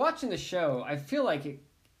 watching the show, I feel like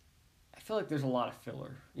there's a lot of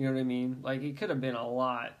filler. You know what I mean? Like it could have been a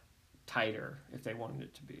lot tighter if they wanted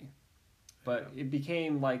it to be, but it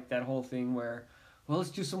became like that whole thing where, well,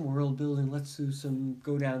 let's do some world building. Let's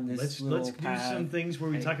go down this. Let's do path. some things where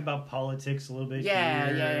we Hey. talk about politics a little bit. Yeah,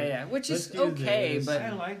 here. yeah. Which Let's is do okay, this. but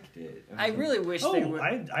I liked it. I really wish they Oh, would.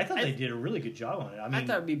 I thought I- they did a really good job on it. I I mean,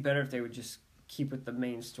 thought it'd be better if they would just keep with the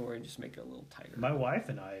main story and just make it a little tighter. my wife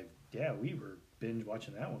and I, we were binge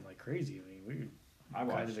watching that one like crazy. I mean, we I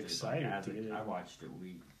watched kind of it, excited like, as to get it. I watched it.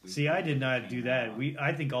 We See, I did not came do that. out.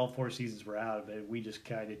 I think all 4 seasons were out, but we just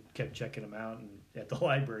kind of kept checking them out and at the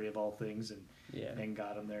library of all things Yeah. and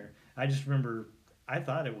got them there. I just remember I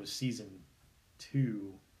thought it was season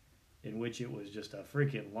 2, in which it was just a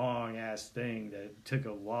freaking long ass thing that took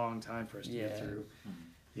a long time for us to get Yeah. through.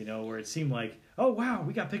 You know, where it seemed like, oh wow,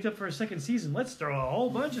 we got picked up for a second season. Let's throw a whole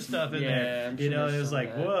bunch of stuff in Yeah, there. I'm You sure know, there's it was some of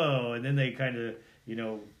like that. whoa, and then they kind of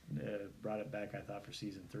brought it back. I thought for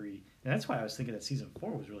season 3, and that's why I was thinking that season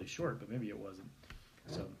 4 was really short, but maybe it wasn't.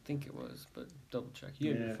 I So don't think it was, but double check.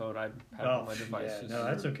 You have Yeah. your phone. I have it oh on my device. yeah, no,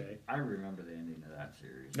 that's okay. I remember the ending of that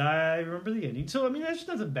series. I remember the ending, so I mean, there's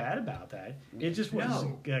nothing bad about that. It just was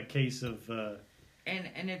No. a case of.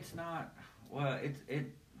 And it's not. Well, it.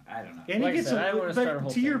 I don't know. And Like I it gets said, I don't a, wanna start a but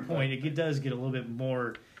whole to your thing, but- point, it does get a little bit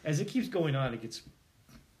more as it keeps going on. It gets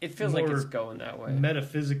It feels like more it's going that way.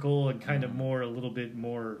 metaphysical and kind of more a little bit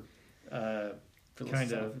more kind of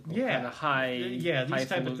Philosophical, yeah kind of high. yeah these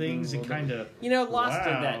type of things and kind of You know, Lost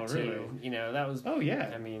did Wow, that too. really? You know, that was. oh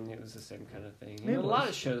yeah I mean, it was the same kind of thing. It You know, a lot was.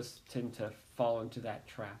 of shows tend to fall into that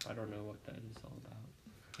trap. I don't know what that is all about.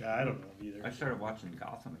 I don't know either. I started watching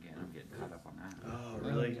Gotham again. I'm getting caught up on that. Oh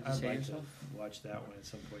Really? really? Did you I'd say like yourself? to watch that one at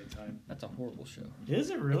some point in time. That's a horrible show. Is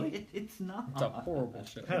it really? It's not. It's a horrible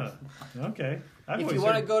show. Huh. Okay. I've If always you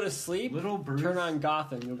want to heard- go to sleep, Little Bruce. turn on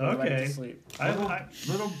Gotham. You'll go right Okay. to sleep.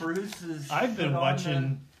 Little Bruce is. I've been put on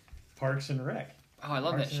watching Parks and Rec. Oh, I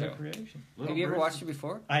love Parks that and show. Recreation. Little Have you ever Bruce watched is- it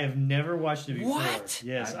before? I have never watched it before. What?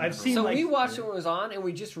 Yes, I've I've never seen So like we watched it when it was on, and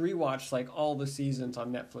we just rewatched like all the seasons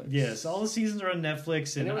on Netflix. yes, all the seasons are on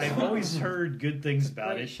Netflix, and And it was I've fun. always heard good things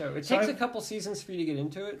about Great it. show. It So takes I've- a couple seasons for you to get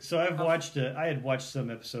into it. So I've watched. I had watched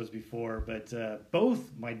some episodes before, but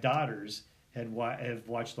both my daughters have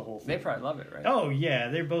watched the whole thing. They probably love it, right? Oh yeah,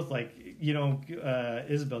 they're both like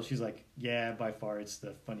Isabel. She's like, yeah, by far it's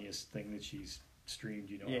the funniest thing that she's streamed.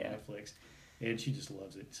 Yeah. On Netflix, and she just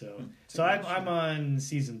loves it. So It's so a I'm good I'm show. on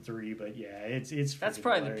season 3, but yeah, it's That's freaking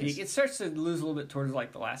probably hilarious. the peak. It starts to lose a little bit towards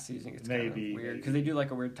like the last season. It's kind Maybe, of weird maybe. because they do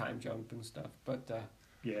like a weird time jump and stuff.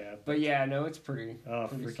 Yeah. But yeah, no, it's pretty. Oh,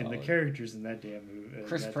 pretty freaking the solid. character in that damn movie.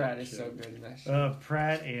 Chris that Pratt damn is show. so good in that show.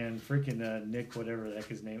 Pratt and freaking Nick, whatever the heck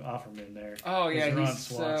his name, Offerman there. Oh yeah, Ron he's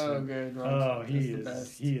so Swanson. good. Ron Oh, Swanson's he the is.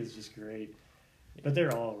 best. He is just great. But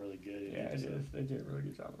they're all really good. Yeah, they did a really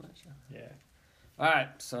good job on that show. Yeah. All right,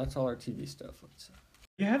 so that's all our TV stuff.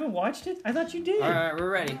 You haven't watched it? I thought you did. All right,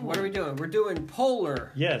 we're ready. What are we doing? We're doing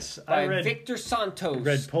Polar Yes, by I read. Victor Santos.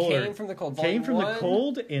 read Polar. Came from the Cold. Came Volume from the 1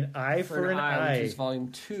 cold and Eye for an Eye. which is Volume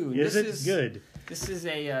 2. Is This it good? This is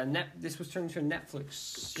a This was turned into a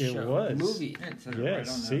Netflix It show, was. movie. Yeah, it says it Yes, right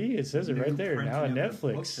on the see, it says it right new there. Now on printing of the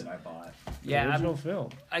Netflix. books that I bought. Yeah, Original film.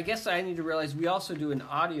 I guess I need to realize we also do an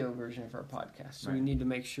audio version of our podcast, so we Right. need to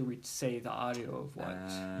make sure we say the audio of what,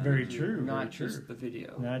 Very we do, true, not very just true. the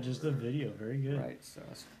video. Not just the video. Very good. Right, so I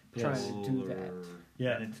was Yes. trying to do that.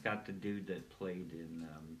 Yeah. And it's got the dude that played in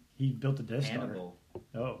He built the Death Star. Hannibal.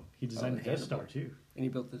 Oh, he designed the Death Hannibal. Star too. And he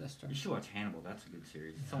built the Death Star. You should watch Hannibal. That's a good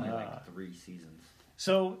series. It's only Ah. like 3 seasons.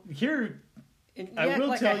 So here, And you I act will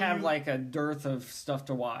like tell I have you- like a dearth of stuff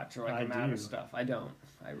to watch, or like I I'm out do. of stuff. I don't.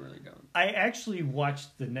 I really don't. I actually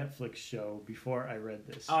watched the Netflix show before I read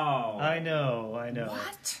this. Oh. I know.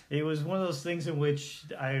 What? It was one of those things in which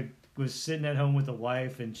I was sitting at home with the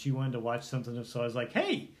wife and she wanted to watch something, so I was like,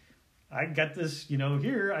 hey, I got this,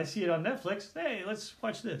 here, I see it on Netflix. Hey, let's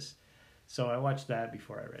watch this. So I watched that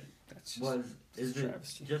before I read it. That's just Is it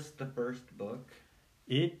travesty. just the first book?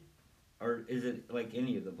 It, Or is it like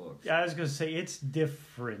any of the books? I was going to say, it's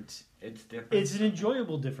different. It's different. It's an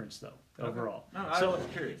enjoyable difference, though, Okay. overall. No, I So, was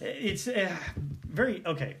curious. It's very,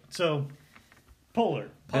 okay, so Polar.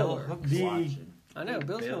 Bill Polar. Hook's The- watching. I know.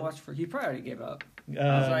 Bill's Bill. gonna watch for. He probably already gave up. I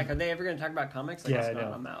was Uh, like, are they ever gonna talk about comics? Like, yeah, it's I not.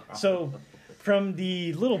 know. I'm out. So from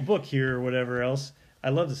the little book here or whatever else, I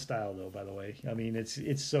love the style though. By the way, I mean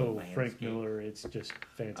it's so Frank Miller. It's just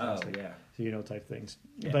fantastic. Oh yeah. So, you know, type things.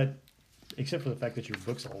 Yeah. But except for the fact that your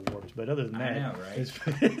book's all warped. But other than that, I know,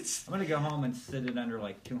 right? it's I'm gonna go home and sit it under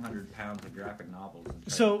like 200 pounds of graphic novels. And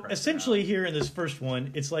try so to press it essentially out. here in this first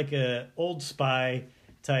one, it's like a old spy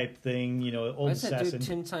type thing. You know, old Why is that assassin. dude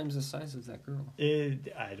 10 times the size of that girl?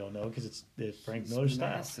 I don't know because it's Frank Miller style.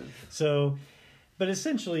 Massive. So, but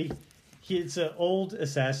essentially, it's an old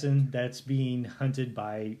assassin that's being hunted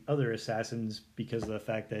by other assassins because of the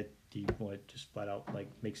fact that he just flat out like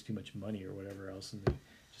makes too much money or whatever else, and they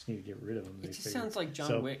just need to get rid of him. It just sounds like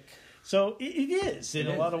John Wick. So it is in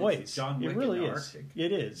a lot of It's ways. John Wick it really in the is. Arctic,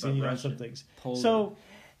 It is, but and, you know, Russian. some things. Poland. So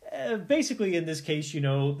basically, in this case, you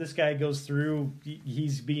know, this guy goes through.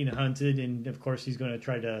 He's being hunted, and of course, he's going to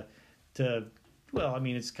try to. Well, I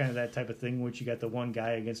mean, it's kind of that type of thing, which you got the one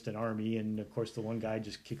guy against an army, and of course, the one guy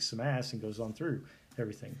just kicks some ass and goes on through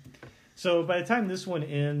everything. So by the time this one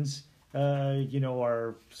ends, you know,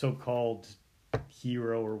 our so-called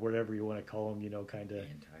hero or whatever you want to call him, you know, kind of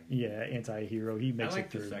anti-hero. He I makes like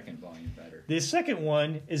it through. the second volume better. The second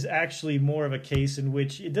one is actually more of a case in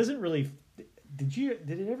which it doesn't really. Did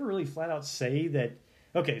it ever really flat out say that?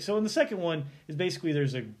 Okay, so in the second one is basically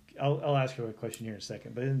there's a. I'll ask you a question here in a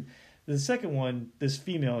second, but in the second one, this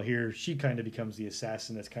female here, she kind of becomes the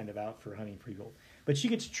assassin that's kind of out for hunting people, but she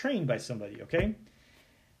gets trained by somebody. Okay,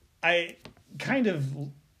 I kind of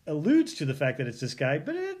alludes to the fact that it's this guy,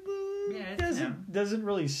 but it it's him. doesn't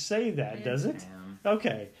really say that, does it? It's him.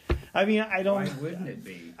 Okay. I mean, I don't. Why wouldn't it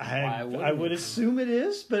be? I wouldn't would it? assume it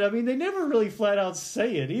is, but I mean, they never really flat out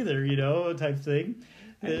say it either, you know, type thing.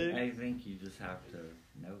 I think you just have to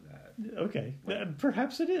know that. Okay,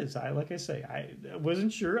 perhaps it is. Like I say, I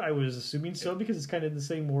wasn't sure. I was assuming so because it's kind of in the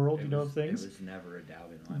same world, you know, of things. It was never a doubt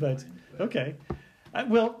in my But mind. okay,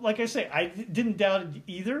 well, like I say, I didn't doubt it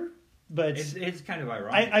either. But It's kind of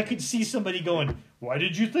ironic. I could see somebody going, "Why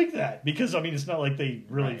did you think that?" Because I mean, it's not like they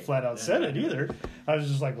really Right. flat out said it either. I was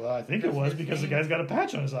just like, "Well, I think it was because the guy's got a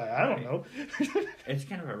patch on his eye." I don't know. It's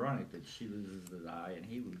kind of ironic that she loses the eye and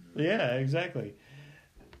he loses the Yeah, exactly.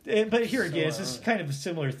 But here again, it's just kind of a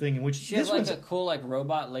similar thing in which She this has like one's a cool like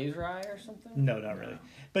robot laser eye or something. no, not really.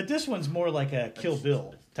 But this one's more like a Kill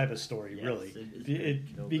Bill type of story, Yes, really, it is very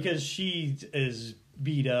Kill Bill. because she is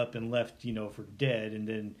beat up and left, you know, for dead, and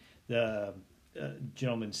then the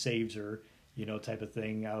gentleman saves her, you know, type of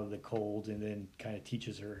thing out of the cold, and then kind of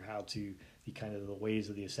teaches her how to the kind of the ways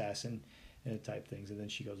of the assassin and type things, and then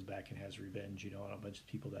she goes back and has revenge, you know, on a bunch of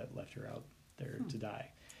people that left her out there to die.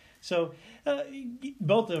 So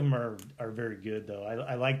both of them are very good, though.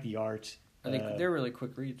 I like the art. I think they're really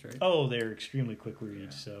quick reads, right? Oh, they're extremely quick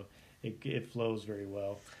reads, so it flows very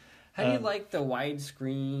well. How do you like the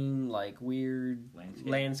widescreen, like weird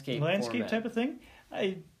landscape format? type of thing?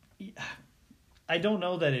 I don't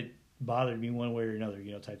know that it bothered me one way or another,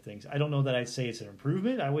 you know, type things. I don't know that I'd say it's an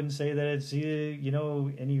improvement. I wouldn't say that it's you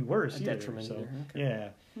know, any worse. A either. detriment So either.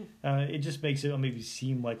 Okay. yeah, it just makes it maybe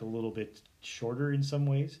seem like a little bit shorter in some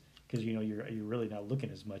ways. Because you know you're really not looking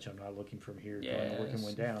as much. I'm not looking from here, Yeah, working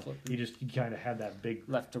one down. flipping. You kind of have that big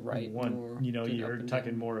Left to right. one. more, You know, getting you're up and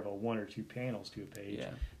talking down. more of a one or two panels to a page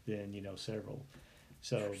Yeah. than, you know, several.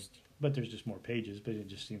 So, but there's just more pages. But it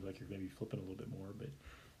just seems like you're maybe flipping a little bit more. But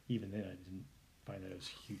even then, I didn't find that as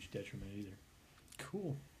a huge detriment either.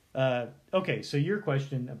 Cool. Okay, so your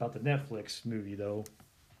question about the Netflix movie, though,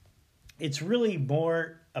 it's really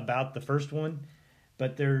more about the first one,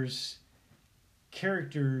 but there's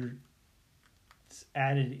character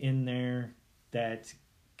added in there that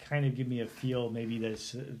kind of give me a feel maybe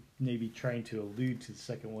that's maybe trying to allude to the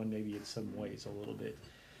second one, maybe in some ways a little bit.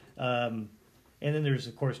 And then there's,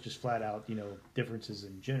 of course, just flat out, you know, differences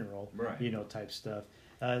in general, Right. you know, type stuff.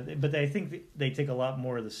 But I think they take a lot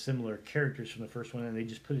more of the similar characters from the first one and they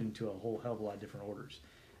just put it into a whole hell of a lot of different orders.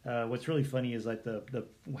 What's really funny is like the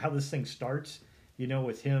how this thing starts, you know,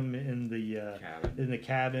 with him in the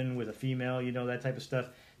cabin with a female, you know, that type of stuff.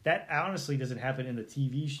 That honestly doesn't happen in the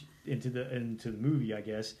TV into the movie, I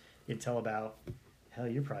guess, until about hell,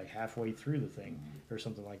 you're probably halfway through the thing or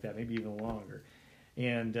something like that, maybe even longer.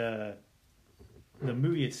 And the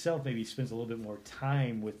movie itself maybe spends a little bit more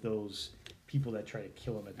time with those people that try to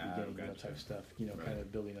kill him at the beginning, you know, Gotcha. type stuff, you know, Right. kind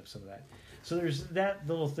of building up some of that. So there's that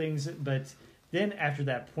little things, but then after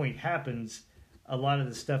that point happens, a lot of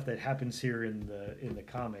the stuff that happens here in the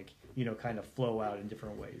comic, you know, kind of flow out in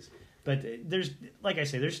different ways. But there's, like I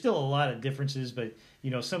say, there's still a lot of differences. But you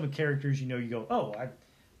know, some characters, you know, you go, oh,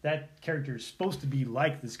 that character is supposed to be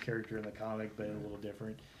like this character in the comic, but a little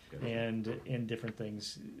different, and different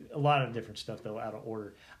things. A lot of different stuff though, out of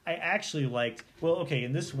order. I actually liked. Well, okay,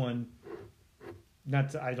 in this one,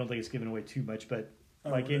 I don't think it's giving away too much, but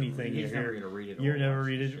like whatever. anything, He's never gonna read it. You're or never watch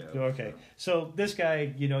read the it. show, Okay, so this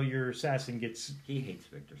guy, your assassin gets He hates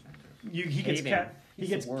Victor Santos. he gets Hate him. he He's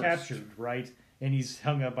gets the worst. captured, right? And he's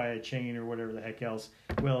hung up by a chain or whatever the heck else.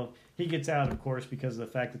 Well, he gets out, of course, because of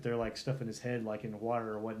the fact that they're like stuffing his head like in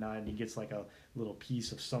water or whatnot, and he gets like a little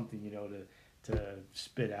piece of something, to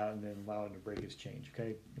spit out and then allow him to break his chain.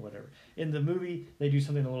 Okay, whatever. In the movie, they do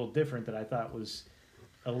something a little different that I thought was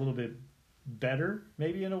a little bit better,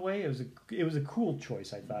 maybe in a way. It was a cool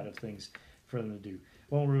choice, I thought, of things for them to do.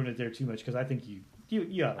 Won't ruin it there too much because I think you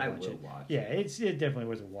ought to watch it. Watch Yeah, it. it definitely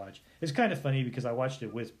worth a watch. It's kind of funny because I watched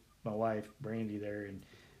it with my wife Brandy there, and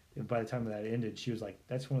by the time that ended, she was like,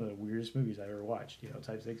 "That's one of the weirdest movies I ever watched." Type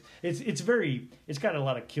of things. It's got a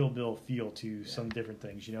lot of Kill Bill feel to some different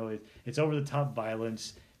things. It's over the top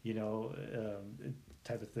violence,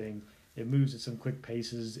 type of thing. It moves at some quick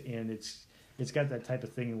paces, and it's got that type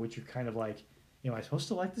of thing in which you're kind of like, am I supposed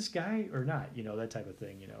to like this guy or not? That type of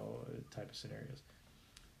thing. Type of scenarios.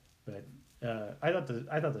 But I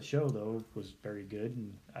thought the show though was very good,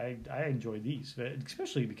 and I enjoyed these,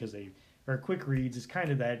 especially because they are quick reads. It's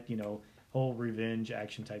kind of that whole revenge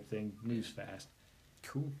action type thing, moves fast.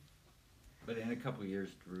 Cool. But in a couple of years,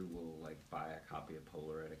 Drew will buy a copy of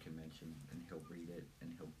Polar at a convention, and he'll read it,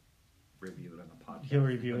 and he'll review it on the podcast. He'll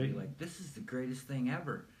review He'll it. Be like, "This is the greatest thing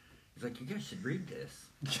ever." He's like, "You guys should read this."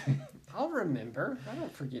 I'll remember. I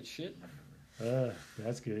don't forget shit.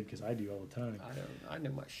 That's good because I do all the time. I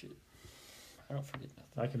know my shit. I don't forget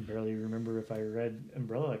nothing. I can barely remember if I read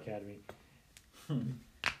Umbrella Academy.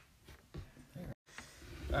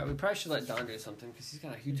 We probably should let Don do something because he's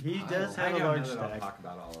got a huge He pile. does I have a don't large know that I'll stack. talk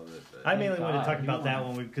about all of it. But I mainly want to talk you about that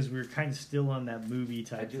wanna- one because we were kind of still on that movie I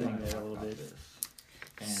type do thing want to there a talk little about bit. this.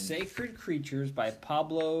 And Sacred Creatures by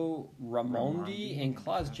Pablo Raimondi Raimondi and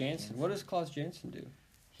Klaus Klaus Janson. Janson. What does Klaus Janson do?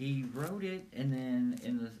 He wrote it, and then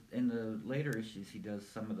in the later issues, he does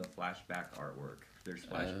some of the flashback artwork. There's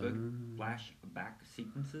flashback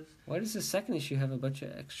sequences. Why does the second issue have a bunch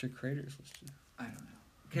of extra creators listed? I don't know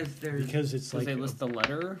because Because it's Because like they list the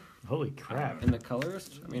letter holy crap. and the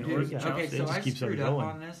colors. I mean, or is it Yeah. just- okay, It so just I keeps on screwed up going.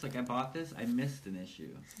 on this. I bought this. I missed an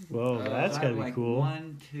issue. Whoa, that's So I gotta have, be cool.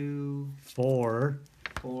 1, 2, 4.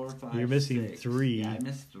 4, 5. You're missing 6. 3. Yeah, I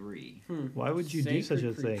missed 3. Why would you do Sacred such a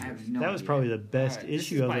Creatures. thing? I have no That was idea. probably the best Alright, this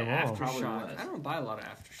issue is of by them all. Probably Aftershock. was. I don't buy a lot of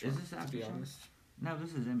Aftershock. Is this to be Aftershock? honest? No,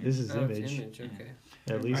 this is Image. This is Oh, it's Image. Image. Yeah. Okay.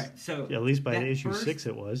 At least, Alright, so at least by that issue first- 6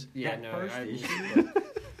 it was. Yeah, that no, first I issue,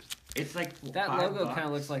 it's like that $5. logo kind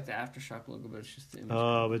of looks like the Aftershock logo, but it's just the image.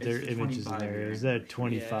 Oh, but It's there are the images in 25 there. years. Is that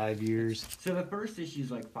 25 years? So the first issue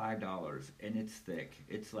is like $5, and it's thick.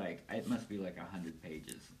 It's like it must be like 100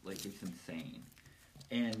 pages. Like it's insane.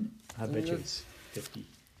 And I bet you it's 50.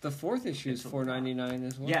 The fourth issue is It's a lot. $4.99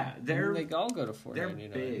 as well. Yeah, And they're- they all go to they're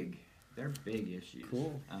 $4.99. big. They're big issues.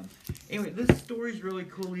 Cool. Anyway, this story's really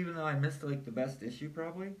cool, even though I missed like the best issue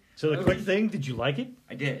probably. So the Oh, quick just- thing, did you like it?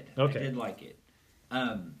 I did. Okay. I did like it.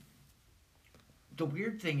 The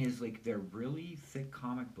weird thing is like they're really thick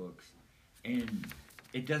comic books, and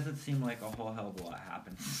it doesn't seem like a whole hell of a lot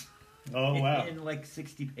happens. Oh wow! In like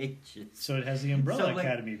 60 pages. So it has the Umbrella So, like-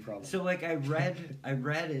 Academy problem. So like I read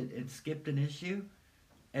it and skipped an issue,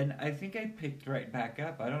 and I think I picked right back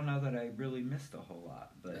up. I don't know that I really missed a whole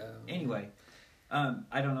lot, but Oh. anyway,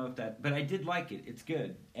 I don't know if that. But I did like it. It's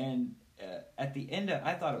good. And at the end,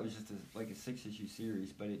 I thought it was just like a 6-issue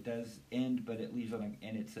series, but it does end. But it leaves on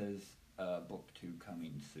and it says book 2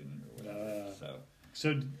 coming soon or whatever.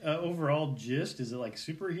 So overall gist, is it like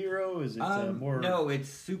superhero? Is it more? No, it's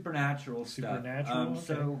supernatural stuff. Supernatural? Okay.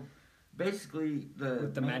 So basically,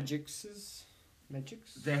 With the main- magics?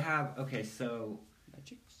 they have so.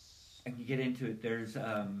 Magics? I can get into it. There's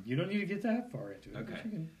You don't need to get that far into it. Okay. But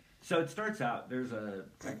you can- so it starts out. There's a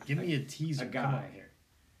give me a teaser. a Come guy. on here.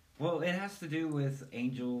 Well, it has to do with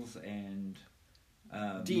angels and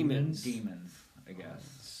Demons. Demons, I guess.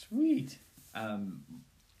 Sweet.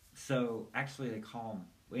 So actually, they call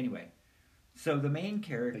them. Anyway, so the main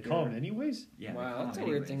character. They call them anyways. Yeah. they Wow, call that's a them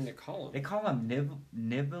weird anyways. thing to call They him. call him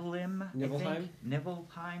Nibelheim. I think.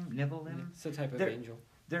 Nibelheim? Nibelheim. It's a type of They're- angel.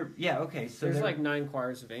 They're okay. So There's they're like 9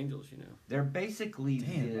 choirs of angels, you know. they're basically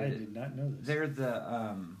Damn, I did not know this. they're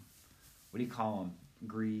the what do you call them?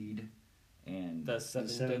 Greed and The seven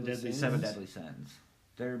seven deadly deadly sins. Seven Deadly Sins.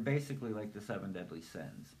 They're basically like the 7 deadly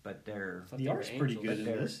sins, but they're I thought The they were art's pretty angels. good in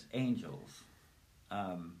they're this. angels.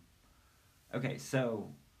 Okay, so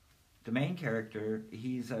the main character,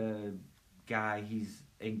 he's a guy. He's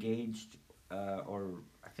engaged, or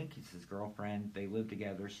I think he's his girlfriend. They live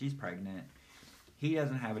together. She's pregnant. He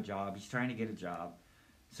doesn't have a job. He's trying to get a job,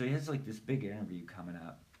 so he has like this big interview coming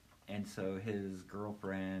up, and so his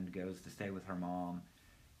girlfriend goes to stay with her mom,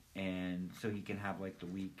 and so he can have like the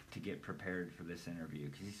week to get prepared for this interview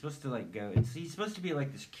because he's supposed to like go. He's supposed to be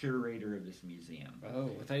like this curator of this museum. Oh,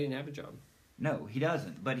 I thought he didn't have a job. No, he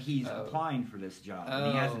doesn't. But he's applying for this job,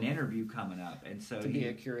 and he has an interview coming up, and so be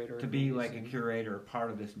a curator, to be like a curator,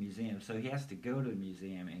 part of this museum. So he has to go to the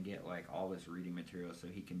museum and get like all this reading material, so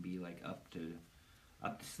he can be like up to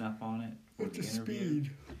snuff on it for the interview.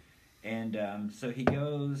 Speed. And so he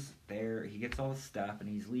goes there. He gets all the stuff, and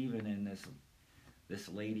he's leaving, and this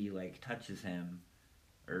lady like touches him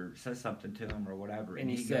or says something to him or whatever, and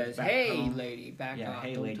he says, goes back "Hey, home. Lady, back off!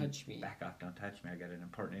 Hey, don't lady, touch me! Back off! Don't touch me! I got an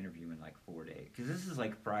important interview in like 4 days because this is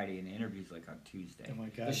like Friday and the interview's like on Tuesday." Oh my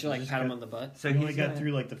god! Does she like pat him on the butt? So he only got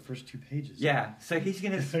through like the first 2 pages. Yeah, so he's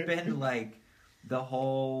gonna spend like the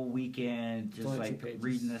whole weekend just like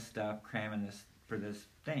reading this stuff, cramming this for this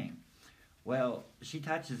thing. Well, she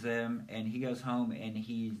touches him, and he goes home, and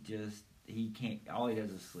he can't. All he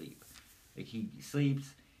does is sleep. Like he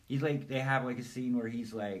sleeps. He's like, they have like a scene where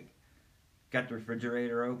he's like got the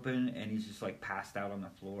refrigerator open and he's just like passed out on the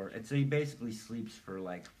floor. And so he basically sleeps for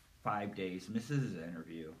like 5 days, misses his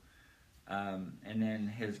interview. And then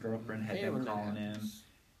his girlfriend had been calling him.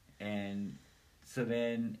 And so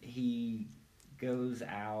then he goes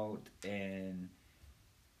out and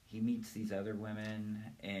he meets these other women,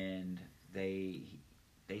 and they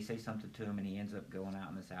say something to him, and he ends up going out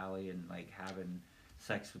in this alley and like having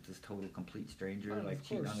sex with this total complete stranger, like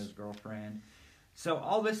cheating on his girlfriend. So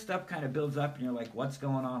all this stuff kind of builds up, and you're like, what's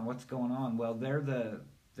going on? What's going on? Well, they're the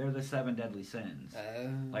 7 deadly sins.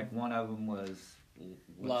 Like one of them was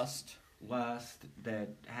lust that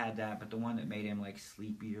had that, but the one that made him like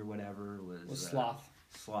sleepy or whatever was sloth.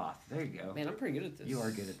 There you go. Man, I'm pretty good at this. You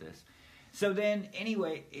are good at this. So then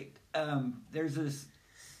anyway, there's this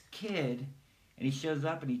kid, and he shows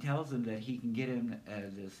up and he tells him that he can get him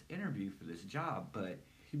this interview for this job, but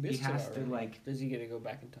he has to like. Does he get to go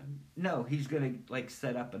back in time? No, he's gonna like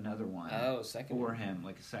set up another one. Second for one. him,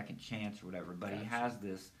 like a second chance or whatever. But he has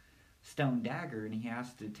this stone dagger, and he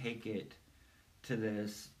has to take it to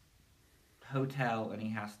this hotel, and he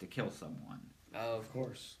has to kill someone. Oh, of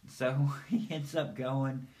course. So he ends up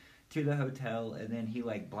going to the hotel, and then he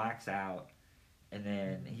like blacks out. And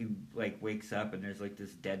then he like wakes up, and there's like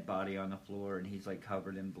this dead body on the floor, and he's like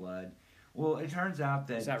covered in blood. Well, it turns out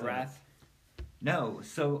that is that Wrath? No.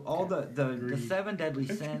 So all the 7 deadly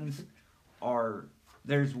sins are,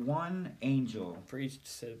 there's one angel for each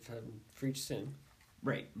sin.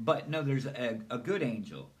 Right, but no, there's a good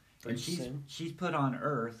angel, and she's put on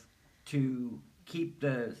Earth to keep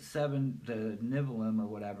the Nibelheim or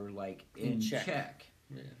whatever like in check.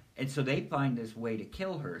 Yeah. And so they find this way to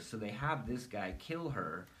kill her. So they have this guy kill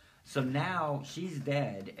her. So now she's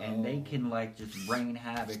dead, and they can like just rain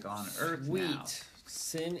havoc on Earth now.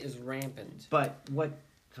 Sin is rampant. But what?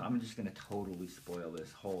 So I'm just gonna totally spoil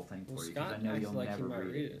this whole thing for you because I know you'll never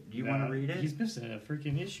read it. Do you want to read it? He's missing a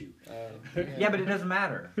freaking issue. Yeah, but it doesn't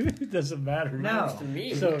matter. It doesn't matter. No, to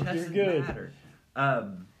me. So it doesn't matter.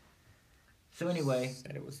 So anyway,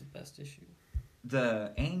 said it was the best issue.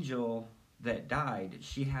 The angel that died,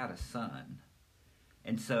 she had a son,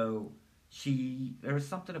 and so there was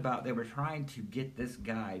something about they were trying to get this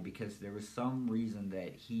guy because there was some reason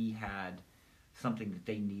that he had something that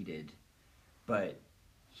they needed, but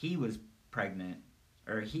he was pregnant,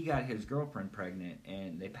 or he got his girlfriend pregnant,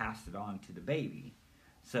 and they passed it on to the baby.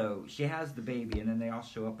 So she has the baby, and then they all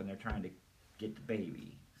show up and they're trying to get the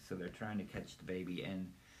baby. So they're trying to catch the baby,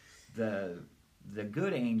 and the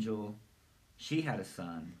good angel, she had a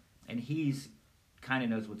son. And he's kind of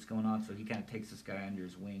knows what's going on, so he kind of takes this guy under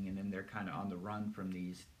his wing, and then they're kind of on the run from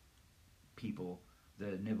these people,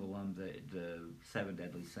 the Nibelheim, the 7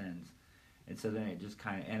 deadly sins. And so then it just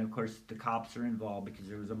kind of, and of course the cops are involved because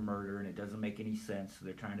there was a murder and it doesn't make any sense, so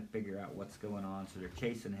they're trying to figure out what's going on, so they're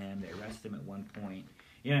chasing him, they arrest him at one point.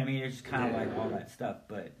 You know what I mean? It's just kind of like all that stuff,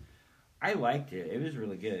 but I liked it. It was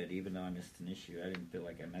really good, even though I missed an issue. I didn't feel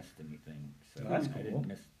like I missed anything. So that's cool.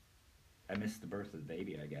 I missed the birth of the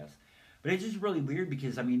baby, I guess. But it's just really weird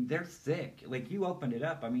because, I mean, they're thick. Like, you opened it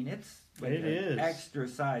up. I mean, it's like an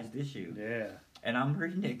extra-sized issue. Yeah. And I'm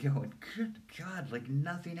reading it going, good God, like,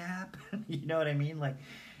 nothing happened. You know what I mean? Like,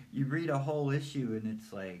 you read a whole issue, and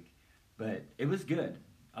it's like... But it was good.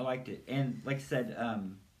 I liked it. And, like I said,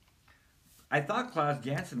 I thought Klaus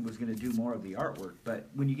Janson was going to do more of the artwork. But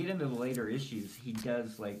when you get into the later issues, he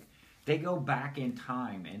does, like... They go back in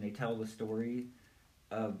time, and they tell the story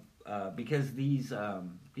of... because these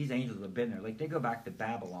angels have been there. Like, they go back to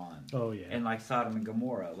Babylon. Oh, yeah. And, like, Sodom and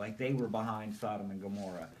Gomorrah. Like, they were behind Sodom and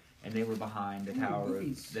Gomorrah. And they were behind the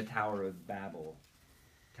Tower of Babel.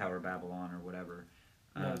 Tower of Babylon or whatever.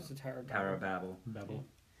 No, it's the Tower of Babel. Tower of Babel. Babel.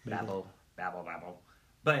 Babel.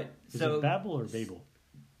 But Is so it Babel or Babel?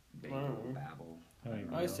 Babel. I don't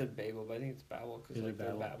even I know. said Babel, but I think it's Babel because Is like it they're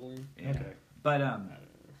Babel? babbling. Yeah. Okay, But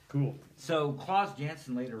cool. so Klaus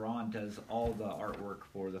Janson later on does all the artwork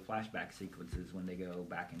for the flashback sequences when they go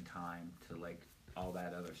back in time to like all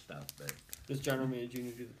that other stuff. But Does John Romita Jr.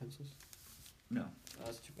 do the pencils? no, Oh,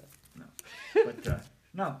 that's too bad. but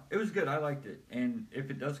no, it was good. I liked it, and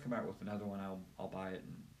if it does come out with another one, I'll buy it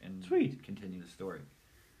and Sweet. continue the story.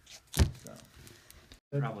 So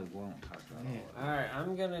probably won't talk about it. Alright,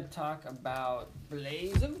 I'm gonna talk about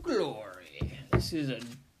Blaze of Glory. This is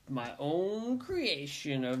my own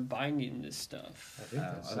creation of binding this stuff. I think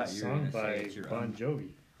I that's a thought you were song gonna say by it's your Bon own. Jovi.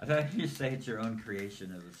 I thought you say it's your own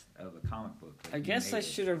creation of a comic book. Like I you guess made I it.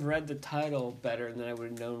 should have read the title better, and then I would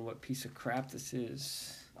have known what piece of crap this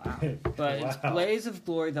is. Wow. But it's Wow. Blaze of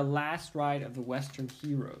Glory, the last ride of the Western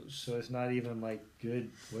heroes. So it's not even like good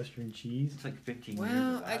Western cheese. It's like 15 years.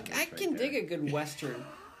 Well, of I that can right dig there. a good Western.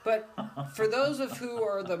 But for those of who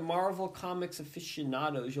are the Marvel Comics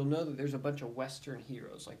aficionados, you'll know that there's a bunch of Western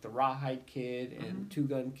heroes, like the Rawhide Kid and Two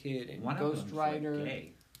Gun Kid and One of Ghost them's, Rider. Like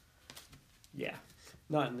gay. Yeah,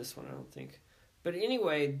 not in this one, I don't think. But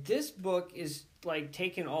anyway, this book is like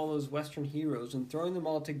taking all those Western heroes and throwing them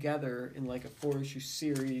all together in like a 4-issue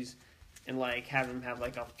series, and like have them have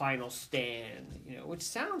like a final stand, which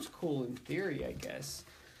sounds cool in theory, I guess.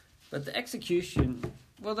 But the execution,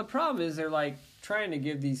 well, the problem is they're like trying to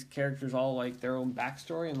give these characters all like their own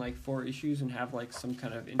backstory in like 4 issues and have like some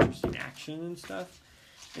kind of interesting action and stuff.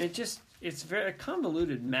 And it's very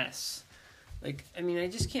convoluted mess. Like, I mean, I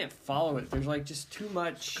just can't follow it. There's like just too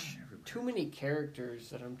many characters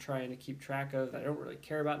that I'm trying to keep track of that I don't really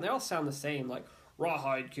care about. And they all sound the same, like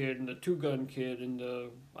Rawhide Kid and the Two Gun Kid and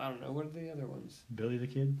the, I don't know, what are the other ones? Billy the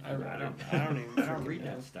Kid. I don't even I don't freaking read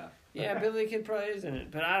know. that stuff. Yeah, Billy the Kid probably is in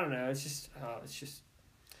it, but I don't know. It's just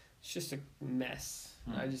a mess.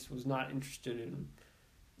 I just was not interested in,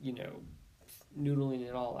 noodling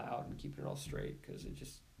it all out and keeping it all straight because it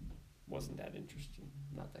just wasn't that interesting.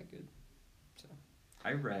 Not that good. So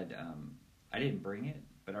I read. I didn't bring it,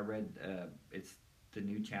 but I read. It's the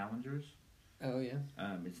New Challengers. Oh yeah.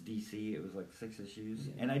 It's DC. It was like 6 issues,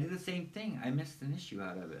 Yeah. and I did the same thing. I missed an issue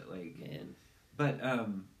out of it, like. Man. But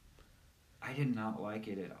I did not like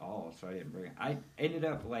it at all, so I didn't bring it. I ended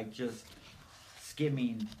up like just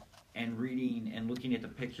skimming and reading and looking at the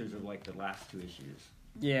pictures of like the last 2 issues.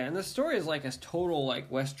 Yeah, and the story is like a total like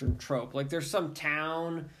Western trope. Like there's some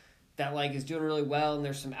town that like is doing really well, and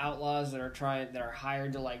there's some outlaws that are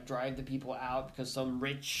hired to like drive the people out because some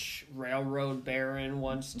rich railroad baron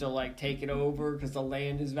wants to like take it over because the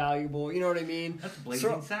land is valuable. You know what I mean? That's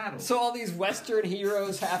Blazing Saddles. So all these Western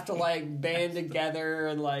heroes have to like band together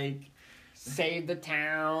and like save the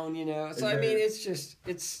town. So I mean,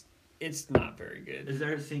 it's not very good. Is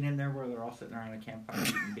there a scene in there where they're all sitting around a campfire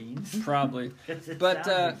eating beans? Probably. It But,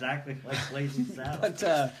 sounds exactly like Blazing Saddles.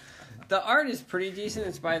 But the art is pretty decent.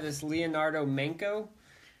 It's by this Leonardo Manco.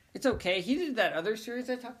 It's okay. He did that other series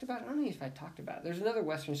I talked about. I don't know if I talked about it. There's another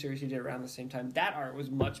Western series he did around the same time. That art was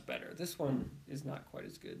much better. This one is not quite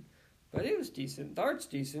as good. But it was decent. The art's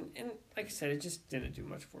decent. And like I said, it just didn't do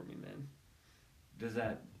much for me, man.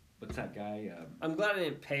 What's that guy? I'm glad I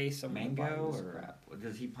didn't pay someone to buy Mango this or crap.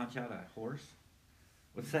 does he punch out a horse?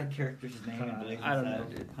 What's that character's name in Blazing I don't know,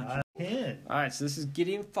 Saddles? dude. Punch 10. All right, so this is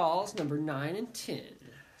Gideon Falls, number 9 and 10.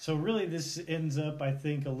 So really, this ends up, I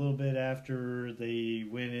think, a little bit after they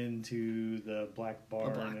went into the Black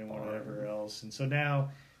Barn and Barn. whatever else, and so now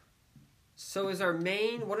So is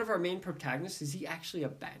one of our main protagonists, is he actually a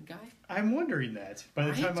bad guy? I'm wondering that by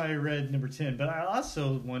the Right? time I read number 10. But I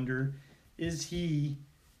also wonder, is he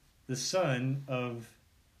the son of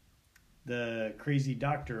the crazy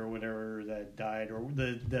doctor or whatever that died, or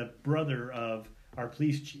the brother of our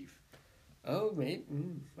police chief? Oh, maybe.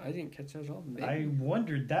 I didn't catch that at all. Maybe. I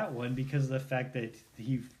wondered that one because of the fact that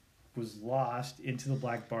he was lost into the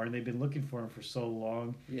Black Barn. They've been looking for him for so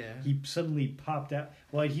long. Yeah. He suddenly popped out.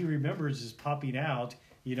 Well, he remembers his popping out,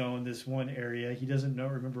 in this one area. He doesn't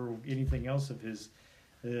remember anything else of his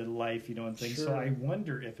life, and things. Sure. So I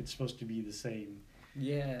wonder if it's supposed to be the same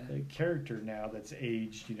Yeah. character now that's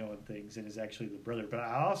aged, and things, and is actually the brother. But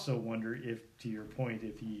I also wonder if, to your point,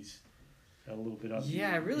 if he's a little bit on Yeah,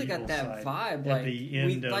 the I really got evil that side vibe. at the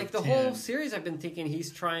end of like the 10. whole series, I've been thinking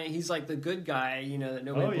he's like the good guy, that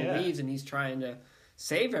nobody Oh, yeah. believes, and he's trying to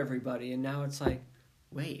save everybody. And now it's like,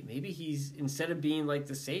 wait, maybe he's, instead of being like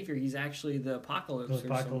the savior, he's actually the apocalypse. The or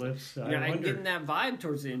something. apocalypse. I'm getting that vibe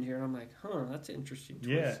towards the end here, and I'm like, that's an interesting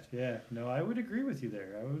twist. Yeah. No, I would agree with you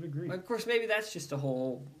there. I would agree. Of course, maybe that's just a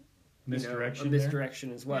whole misdirection. a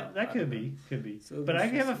misdirection as well. Yeah, that could be. So but I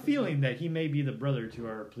have a just- feeling that he may be the brother to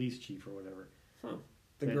our police chief or whatever.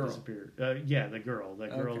 The that girl. disappeared. Yeah, the girl.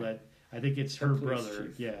 That girl Okay. that I think it's The her police brother.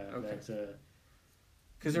 chief. Yeah, Okay. that's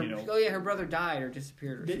Because you know. her brother died or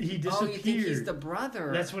disappeared. Or He something. Oh, you think he's disappeared. the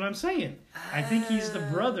brother? That's what I'm saying. I think he's the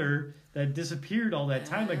brother that disappeared all that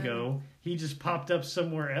time ago. He just popped up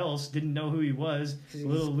somewhere else, didn't know who he was, 'Cause a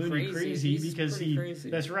little he's loony crazy He's because pretty he. crazy.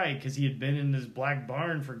 That's right, because he had been in this black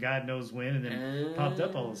barn for God knows when, and then popped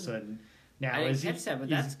up all of a sudden. Now I didn't is he? catch that, but is-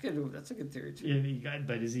 that's good. That's a good theory too.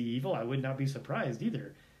 but is he evil? I would not be surprised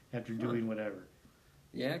either. After doing whatever.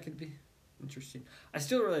 Yeah, it could be interesting. I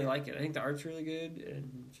still really like it. I think the art's really good,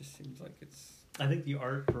 and it just seems like it's. I think the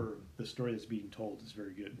art for the story that's being told is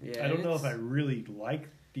very good. Yeah, I don't know it's- if I really like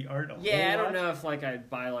the art a whole Yeah, I lot. don't know if I'd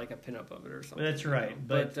buy a pinup of it or something. That's right,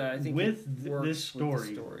 But I think with it works this with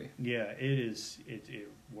the story. Yeah, it is. It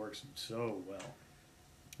works so well.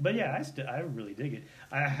 But yeah, I really dig it.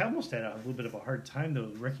 I almost had a little bit of a hard time though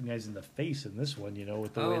recognizing the face in this one.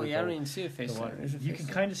 With the way that I don't even see a face the there. one- There's a you face can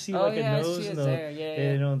there. kind of see Oh, like yeah, a I nose see and it there.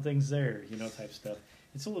 Yeah, and things there, type stuff.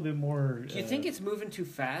 It's a little bit more. Do you think it's moving too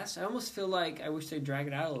fast? I almost feel like I wish they'd drag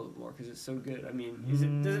it out a little bit more because it's so good. I mean, does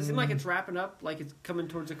it seem like it's wrapping up, like it's coming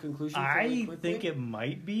towards a conclusion? fairly I quickly? think it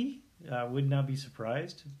might be. I would not be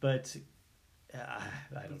surprised, but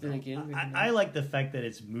I don't Then know. again, maybe I not. like the fact that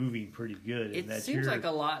it's moving pretty good. It and that seems you're- like a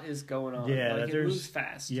lot is going on. Yeah, like that it there's- moves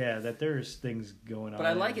fast. Yeah, that there's things going on. But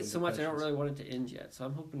I like it and so much. I don't questions. really want it to end yet. So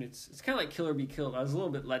I'm hoping it's kind of like Kill or Be Killed. I was a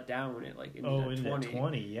little bit let down when it ended into at 20.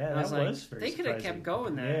 20. Yeah, And I that was like, was very they could have surprising. kept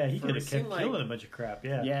going there. Yeah, he for could it have kept seemed killing like, a bunch of crap.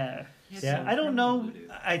 Yeah. Yeah. Yeah, I don't know. criminal to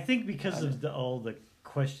do. I think because of all the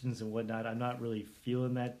questions and whatnot, I'm not really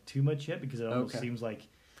feeling that too much yet because it almost Okay. seems like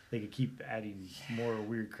they could keep adding more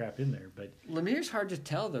weird crap in there. But Lemire's hard to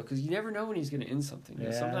tell though because you never know when he's going to end something.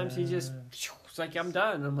 Sometimes he just it's like I'm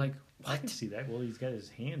done. I'm like I can what? see that. Well, he's got his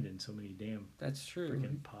hand in so many damn That's true.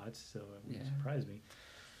 freaking pots, so it wouldn't Yeah. surprise me.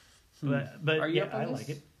 Hmm. But Are you yeah, up on I this? like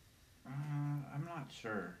it. I'm not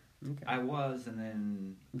sure. Okay. I was, and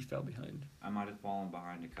then We fell behind. I might have fallen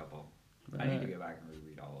behind a couple. I need to go back and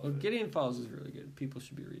reread all of Well, it. Gideon Falls is really good. People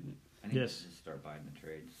should be reading it. I need Yes. to just start buying the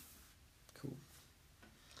trades. Cool.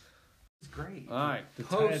 It's great. All right. The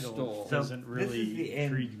Postal. title So, doesn't this is really the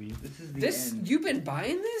end. intrigue me. This is the This end. you've been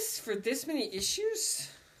buying this for this many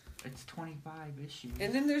issues, It's 25 issues.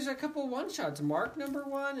 and then there's a couple one shots. Mark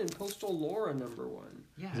 #1 and Postal Laura #1.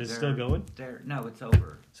 yeah, Is it they're- still going? No, it's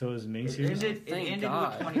over. So is It miniseries? ended, Thank it ended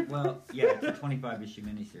God. with 20. Well, yeah, it's a 25 issue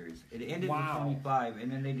miniseries. It ended Wow. with 25,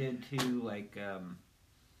 and then they did two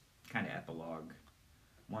kind of epilogue,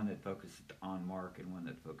 one that focused on Mark and one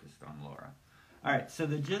that focused on Laura. All right, so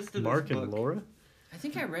the gist of Mark this book, and Laura? I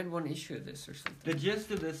think I read one issue of this or something. the gist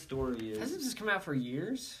of this story Hasn't is this come out for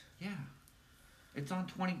years? yeah, it's on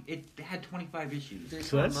 20. It had 25 issues Did it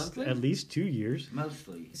So come out that's monthly? at least 2 years.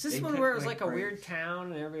 mostly. Is this They one took, where it was like a breaks. weird town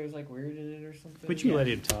and everybody was like weird in it or something? But you Yeah. let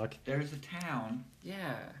him talk. There's a town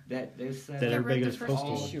Yeah. that they said That I everybody read goes the first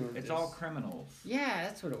postal. issue of it's this. all criminals. Yeah,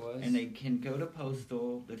 that's what it was. And they can go to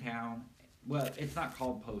Postal, the town. Well, it's not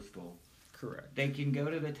called Postal. Correct. They can go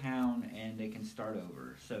to the town and they can start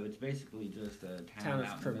over. So it's basically just a Town town of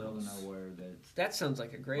out in the middle of criminals. nowhere that's. That sounds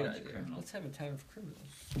like a great Bunch of idea. criminals. Let's have a town of criminals.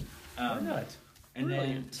 Why not? And then,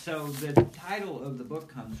 Brilliant. so the title of the book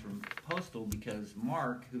comes from Postal because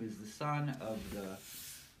Mark, who is the son of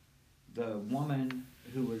the woman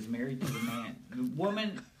who was married to the man, the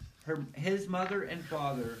woman, his mother and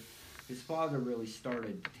father, his father really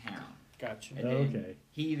started the town. Gotcha. And then Okay.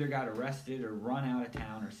 he either got arrested or run out of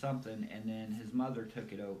town or something, and then his mother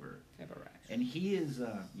took it over. Have a rash. And he is,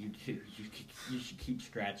 you too, you should keep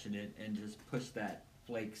scratching it and just push that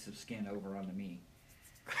flakes of skin over onto me.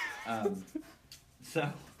 So,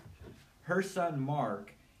 her son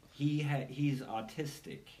Mark, he's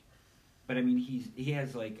autistic, but I mean he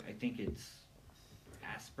has like I think it's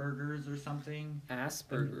Asperger's or something.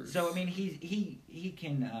 Asperger's. So I mean he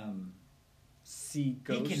can see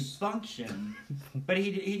ghosts. he can function, but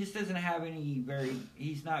he just doesn't have any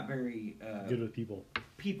he's not very Good with people.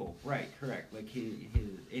 people, right? Correct. Like his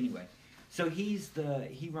anyway. So he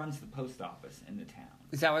runs the post office in the town.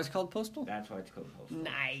 Is that why it's called Postal? That's why it's called Postal.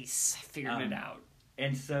 Nice. Figured it out.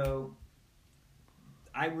 And so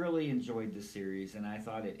I really enjoyed the series, and I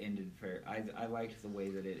thought it ended fair. I liked the way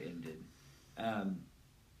that it ended, and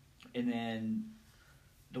then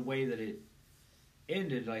the way that it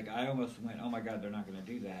ended, like I almost went, "Oh my God, they're not going to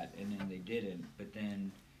do that," and then they didn't. But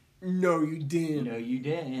then, No, you didn't. no, you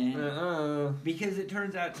didn't. Because It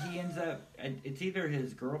turns out he ends up. It's either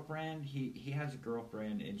his girlfriend. He has a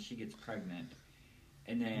girlfriend, and she gets pregnant,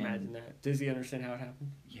 and then imagine that. Does he understand how it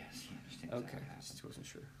happened? yes, he understands understands Okay, how it I happened. just wasn't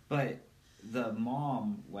sure. But the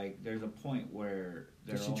mom, like, there's a point where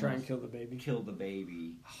they're Did she try and kill the baby? kill the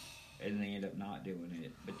baby, and they end up not doing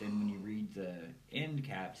it. But then when you read the end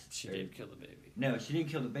caps, She did kill the baby. No, she didn't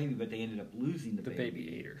kill the baby, but they ended up losing the The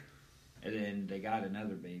baby ate her. And then they got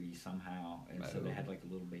another baby somehow, and so they Oh. had like a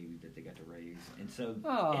little baby that they got to raise. And so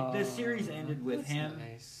Oh, the series ended with that's him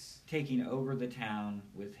nice. taking over the town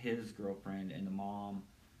with his girlfriend, and the mom.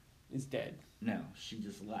 Is dead. No, she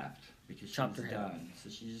just left because she Chopped was her head off. done. So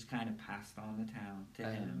she just kind of passed on the town to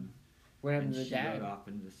him. What happened And to the she dad? rode off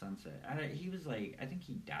into the sunset. He was like, I think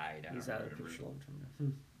he died. He's out of the picture long term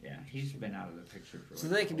now. Yeah, he's been out of the picture for. So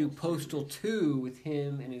like they the can do whole Postal series. 2 with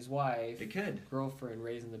him and his wife, They could. girlfriend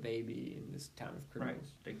raising the baby in this town of Right,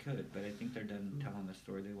 criminals. they could, but I think they're done telling the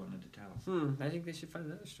story they wanted to tell. I think they should find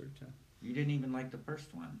another story to tell. You didn't even like the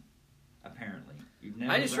first one, apparently. You've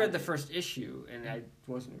never I just read the it. first issue and I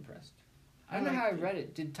wasn't impressed. I I don't know how I liked it. read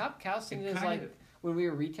it. Did Top Cow send It it as kind like, of- when we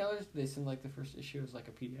were retailers, did they send like the first issue as like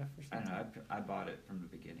a PDF or I don't something? know. I bought it from the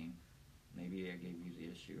beginning. Maybe I gave you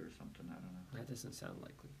the issue or something. I don't know. That doesn't sound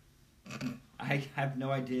likely. I have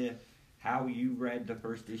no idea how you read the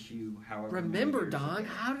first issue. However, many Remember, years Don, ago.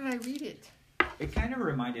 how did I read it? It kind of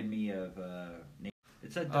reminded me of.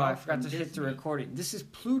 It's a. Oh, I dog forgot from to hit the Disney. recording. This is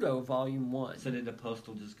Pluto Volume 1. So did the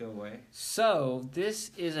postal just go away? So, this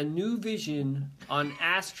is a new vision on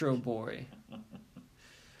Astro Boy.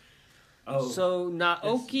 Oh, So,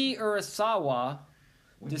 Naoki Urasawa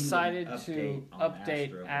we need an decided to update on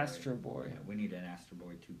update Astro Boy. Yeah, we need an Astro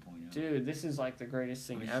Boy 2.0. Dude, this is like the greatest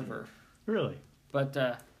thing Let me see ever. Really? But,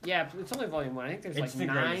 yeah, it's only Volume 1. I think there's It's like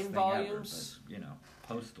the 9 greatest thing volumes. Ever, but,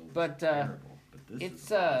 postal. But, terrible. But this it's,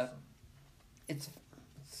 is awesome. It's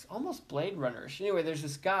almost Blade Runner-ish. Anyway, there's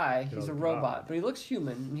this guy. He's a Oh, robot, God. but he looks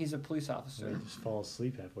human, and he's a police So officer. you just fall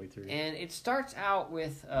asleep halfway through. And it starts out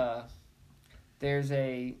with there's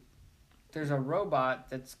a robot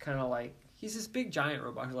that's kind of like, he's this big giant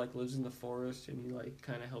robot who like lives in the forest, and he like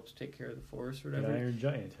kind of helps take care of the forest or An whatever. Iron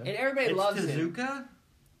Giant, huh? And everybody It's loves him. Tezuka?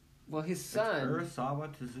 Well, his It's son, Urasawa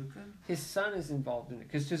Tezuka? his son is involved in it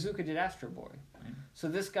because Tezuka did Astro Boy. Right. So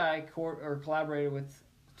this guy collaborated with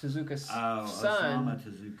Tezuka's Oh, son Osamu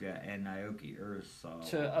Tezuka and Naoki Urasawa.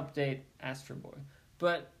 to update Astro Boy.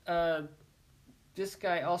 But this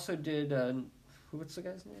guy also did what's the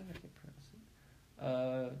guy's name? I can't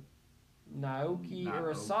pronounce it. Naoki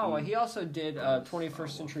Urasawa. He also did Urasawa. 21st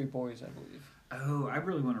Century Boys, I believe. Oh, I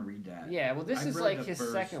really want to read that. Yeah, well, this I've is read like the his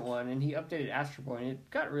first- second one, and he updated Astro Boy, and it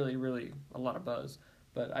got really, really a lot of buzz.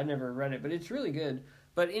 But I never read it, but it's really good.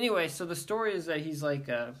 But anyway, so the story is that he's like,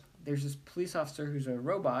 there's this police officer who's a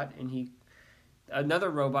robot, and another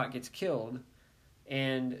robot gets killed,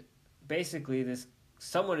 and basically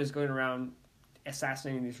someone is going around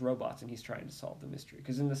assassinating these robots, and he's trying to solve the mystery.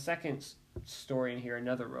 Because in the second story in here,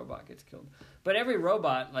 another robot gets killed. But every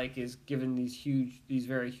robot like is given these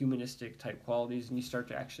very humanistic type qualities, and you start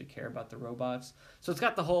to actually care about the robots. So it's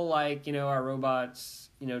got the whole like, our robots,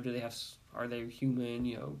 are they human? Can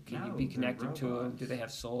you No, be they're connected to them? robots. Do they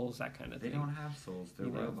have souls? That kind of They thing. don't have souls. They're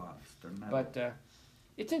You know. robots. They're metal. But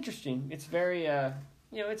it's interesting. It's very,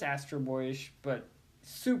 it's Astro Boyish, but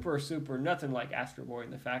super, super nothing like Astro Boy in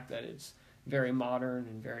the fact that it's very modern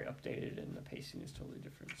and very updated, and the pacing is totally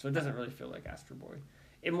different. So it doesn't really feel like Astro Boy.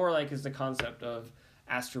 It more like is the concept of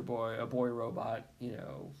Astro Boy, a boy robot,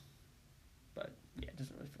 But yeah, it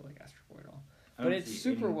doesn't really feel like Astro Boy at all. I But don't it's see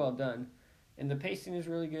super any- well done, and the pacing is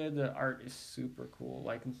really good. The art is super cool.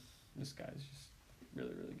 Like this guy's just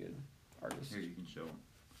really, really good artist. Here, you can show 'em.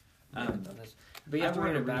 Yeah, Um, no, but you have I to read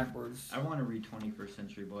wanna it read- backwards. I want to read 21st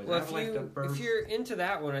Century Boys. Well, I have like the first. if you're into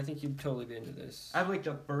that one, I think you'd totally be into this. I have like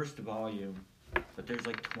the first volume, but there's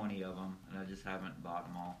like 20 of them, and I just haven't bought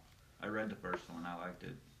them all. I read the first one. I liked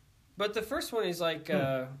it. But the first one is like,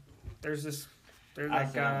 there's I that still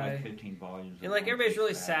have guy, like 15 volumes. and like everybody's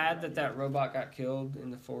really sad that robot got killed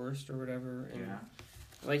in the forest or whatever. And Yeah.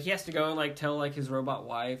 like he has to go and like tell like his robot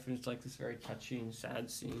wife, and it's like this very touching, sad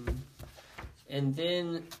scene. And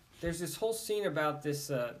then there's this whole scene about this.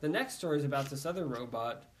 The next story is about this other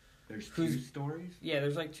robot. There's Who's- 2 stories. Yeah,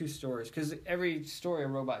 there's like 2 stories because every story a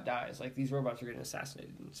robot dies. Like these robots are getting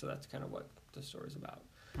assassinated, and so that's kind of what the story's about.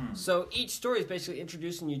 So each story is basically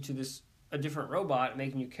introducing you to a different robot,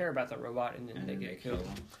 making you care about that robot, and then And they then get kill killed.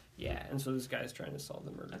 'em. Yeah, and so this guy's trying to solve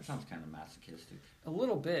the murders. That sounds kind of masochistic. A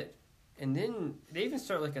little bit. And then they even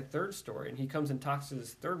start like a third story, and he comes and talks to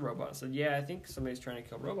this third robot and said, "Yeah, I think somebody's trying to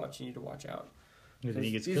kill robots. You need to watch out. And then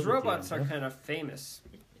he gets These killed at the robots end, are huh? kind of famous."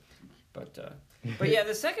 But yeah,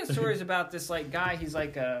 the second story is about this like guy. He's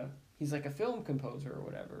like a film composer or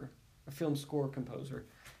whatever, a film score composer,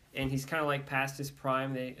 and he's kind of like past his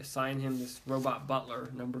prime. They assign him this robot butler,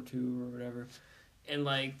 number 2 or whatever, and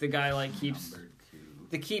like the guy like keeps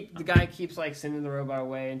the guy keeps like sending the robot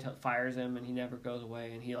away until it fires him, and he never goes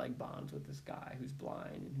away, and he like bonds with this guy who's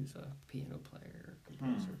blind and who's a piano player,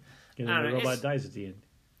 composer. And then the robot dies at the end.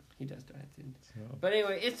 He does die at the end. So. But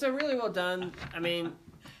anyway, it's a really well done. I mean,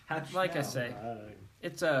 like I say,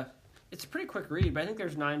 it's a pretty quick read. But I think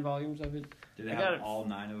there's 9 volumes of it. Do they have all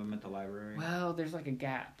 9 of them at the library? Well, there's like a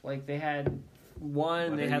gap. Like they had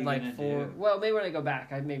 1, they had like 4. Do? Well, maybe when I go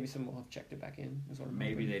back, maybe someone will have checked it back in.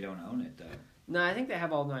 Maybe they don't own it though. No, I think they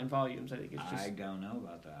have all 9 volumes. I think it's just. I don't know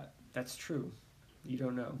about that. That's true. You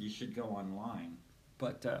don't know. You should go online,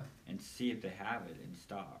 but and see if they have it in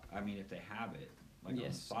stock. I mean, if they have it, like on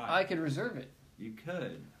the spot. I could reserve it. You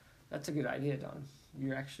could. That's a good idea, Don.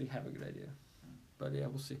 You actually have a good idea. But yeah,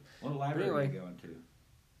 we'll see. What library are you going to?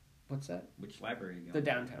 What's that? Which library are you going to? The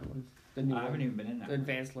downtown one. The new I haven't even been in that. The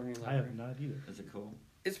advanced learning library. I have not either. Is it cool?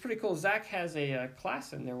 It's pretty cool. Zach has a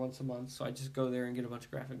class in there once a month, so I just go there and get a bunch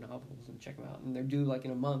of graphic novels and check them out. And they're due like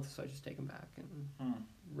in a month, so I just take them back and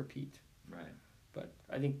repeat. Right. But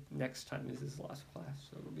I think next time is his last class,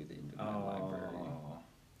 so it'll be the end of my library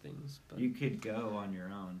things. But you could go on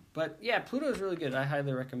your own. But yeah, Pluto's really good. I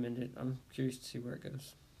highly recommend it. I'm curious to see where it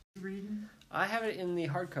goes. Reading? I have it in the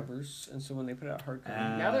hardcovers, and so when they put out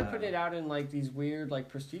hardcover, now they're putting it out in like these weird like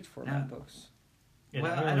prestige format books. Yeah,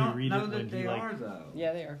 well, I don't know that they are though.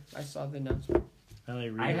 Yeah, they are. I saw the announcement. I only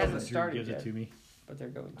read it hasn't started gives yet, it to me, but they're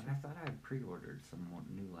going to. I thought I pre-ordered some more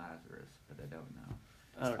new Lazarus, but I don't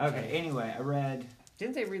know. Okay. Anyway, I read.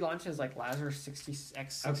 Didn't they relaunch as like Lazarus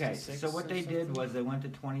 60X66? Okay, so what they did was they went to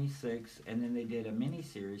 26, and then they did a mini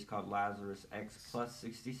series called Lazarus X plus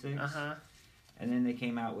 66. And then they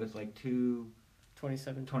came out with like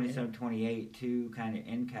 27, 28, 2 kind of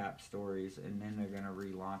end cap stories, and then they're going to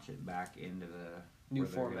relaunch it back into the new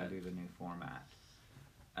format. Do the new format.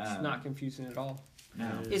 It's not confusing at all. No.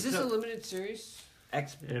 Is this a limited series?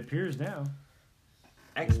 It appears now.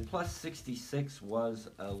 X plus 66 was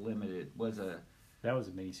a That was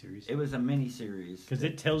a mini-series. It was a mini-series. Because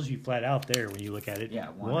it tells you flat out there when you look at it. Yeah,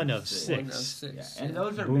 one of 6. 1 of 6. Yeah. And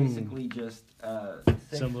those are basically just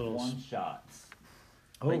 6 one-shots.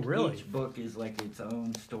 Oh, like really? Each book is like its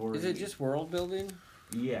own story. Is it just world building?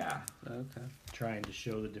 Yeah. Okay. Trying to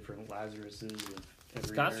show the different Lazaruses of every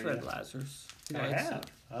Scott's area. read Lazarus. I have.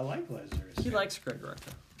 I like Lazarus. He likes Greg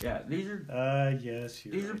Rucka. Yeah, these are... yes,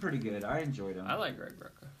 these are pretty good. I enjoyed them. I like Greg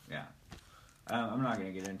Rucka. Yeah. I'm not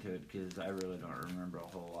going to get into it because I really don't remember a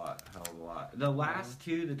hell of a lot. The last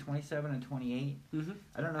 2, the 27 and 28,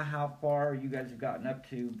 I don't know how far you guys have gotten up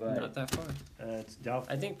to, but... Not that far. It's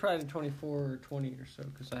doubtful. I think probably 24 or 20 or so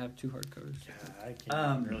because I have 2 hardcovers. Yeah, I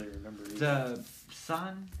can't really remember either. The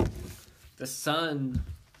sun... The sun...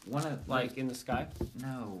 One of... Like in the sky?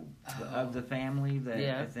 No. Of the family that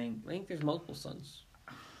I think... I think there's multiple suns.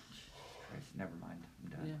 Christ, never mind. I'm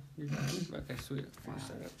done. Yeah, you're done. Okay, sweet.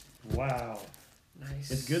 Wow.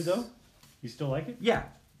 Nice. It's good, though? You still like it? Yeah.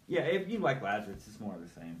 Yeah, if you like Lazarus, it's more of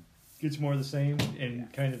the same. It's more of the same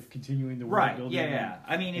and kind of continuing the world building. Yeah.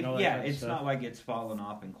 I mean, it's stuff. not like it's fallen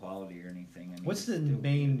off in quality or anything. I mean, what's the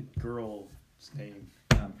main girl's name?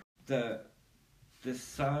 The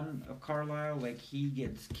son of Carlisle, like, he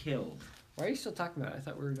gets killed. Why are you still talking about it? I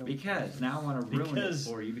thought we were done. Because now I want to ruin it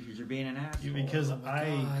for you because you're being an asshole. Because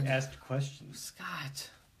I asked questions. Scott.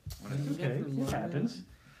 Okay, it happens.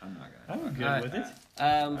 I'm not gonna. I'm good with it.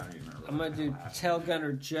 I'm gonna do Tail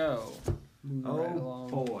Gunner Joe.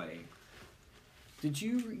 Boy. Did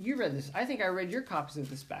you read this? I think I read your copies of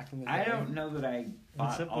this back in the day. I don't know that I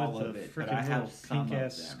bought all of it, but I have some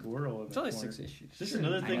pink-ass of them. squirrel. It's only 6 issues. Is this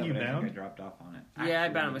another thing you I bound? think I dropped off on it. Yeah, I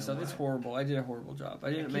bound it myself. It's horrible. I did a horrible job. I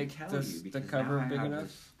didn't make the cover big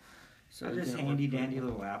enough. So I have this handy dandy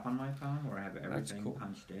little app on my phone where I have everything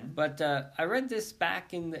punched in. But I read this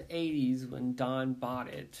back in the 80s when Don bought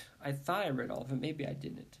it. I thought I read all of it. Maybe I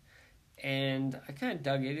didn't. And I kind of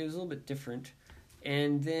dug it. It was a little bit different.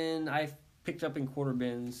 And then I picked up in quarter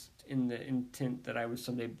bins in the intent that I would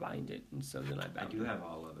someday bind it. And so then I bound it. I do have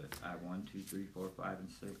all of it. I have 1, 2, 3, 4, 5,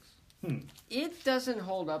 and 6. It doesn't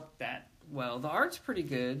hold up that well. The art's pretty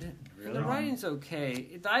good. Really? The writing's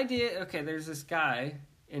okay. The idea, there's this guy...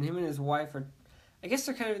 And him and his wife are, I guess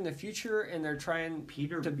they're kind of in the future, and they're trying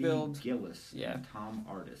to build... Gillis and Tom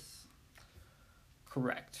Artis.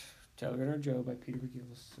 Correct. Tail Gunner Joe by Peter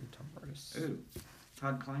Gillis and Tom Artis. Ooh,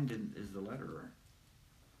 Todd Klein is the letterer.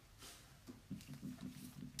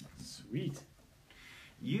 Sweet.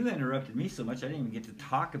 You interrupted me so much I didn't even get to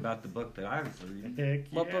talk about the book that I was reading. Heck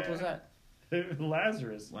What book was that?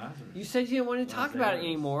 Lazarus. You said you didn't want to talk about it Lazarus.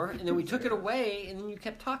 anymore, and then we took it away, and then you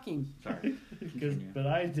kept talking. Sorry. But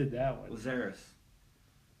I did that one. Lazarus.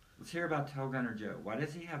 Let's hear about Tail Gunner Joe. Why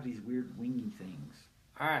does he have these weird wingy things?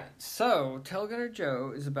 All right, so Tail Gunner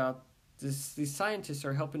Joe is about this. These scientists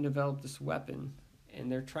are helping develop this weapon,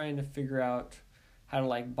 and they're trying to figure out how to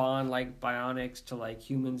like bond like bionics to like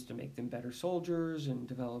humans to make them better soldiers and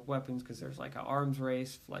develop weapons because there's like an arms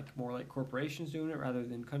race, like more like corporations doing it rather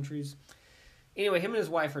than countries. Anyway, him and his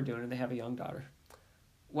wife are doing it. They have a young daughter.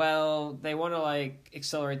 Well, they want to like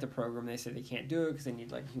accelerate the program. They say they can't do it because they need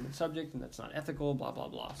like a human subject and that's not ethical. Blah blah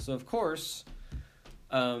blah. So of course,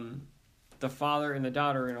 the father and the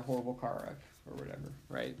daughter are in a horrible car wreck or whatever,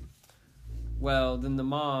 right? Well, then the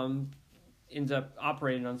mom ends up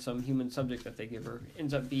operating on some human subject that they give her,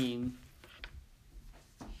 ends up being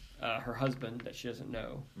her husband that she doesn't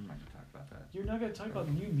know. I'm not going to talk about that. You're not going to talk about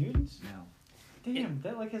New Mutants? No. Damn,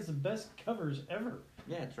 that like has the best covers ever.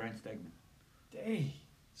 Yeah, it's Ryan Stegman. Dang.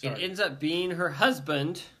 It ends up being her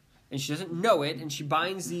husband, and she doesn't know it, and she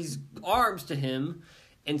binds these arms to him,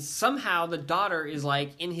 and somehow the daughter is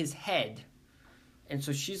like in his head. And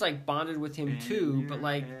so she's like bonded with him too, but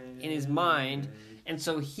like in his mind. And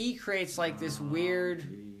so he creates like this weird...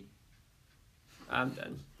 I'm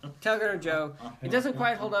done. Tail Gunner Joe. It doesn't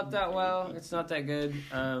quite hold up that well. It's not that good.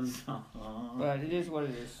 But it is what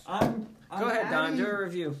it is. Go ahead, Don. Do a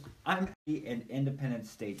review. I'm in Independent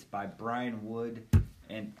States by Brian Wood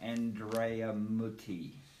and Andrea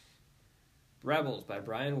Muti. Rebels by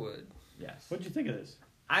Brian Wood. Yes. What'd you think of this?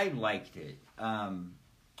 I liked it.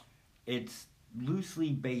 It's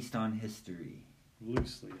loosely based on history.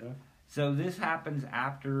 Loosely, huh? So this happens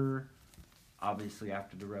obviously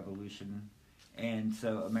after the revolution. And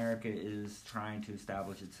so America is trying to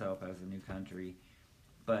establish itself as a new country.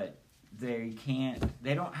 But they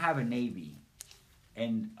don't have a navy.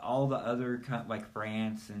 And all the other, like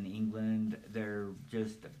France and England, they're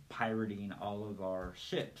just pirating all of our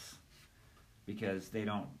ships. Because they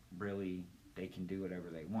can do whatever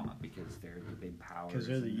they want because they're the big powers. Because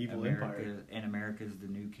they're the evil empire. And America's the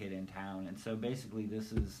new kid in town. And so basically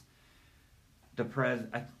this is the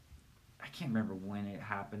I can't remember when it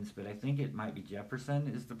happens, but I think it might be Jefferson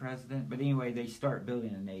is the president. But anyway, they start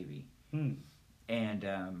building a navy. And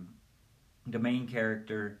the main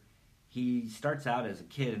character, he starts out as a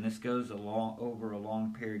kid, and this goes over a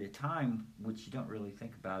long period of time, which you don't really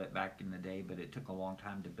think about it back in the day, but it took a long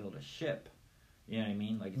time to build a ship. You know what I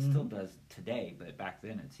mean? Like it still does today, but back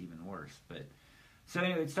then it's even worse. But so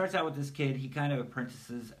anyway, it starts out with this kid. He kind of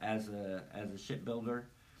apprentices as a shipbuilder,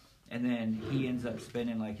 and then he ends up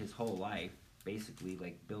spending like his whole life basically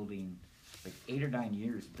like building like 8 or 9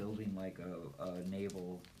 years building like a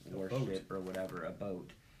naval warship or whatever, a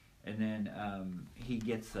boat. And then he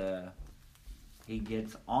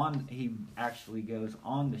actually goes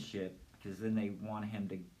on the ship because then they want him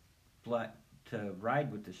to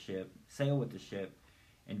ride with the ship, sail with the ship,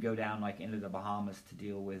 and go down like into the Bahamas to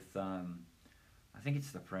deal with I think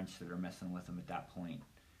it's the French that are messing with him at that point.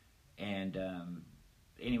 And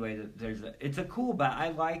anyway, it's a cool I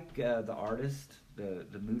like the artist, the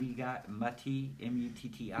Mutti guy, Mutti,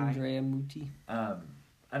 Mutti. Andrea Muti.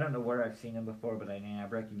 I don't know where I've seen him before, but I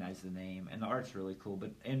recognize the name, and the art's really cool.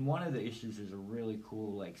 But in one of the issues, there's a really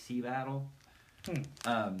cool like sea battle,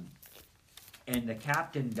 and the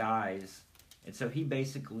captain dies, and so he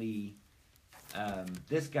basically,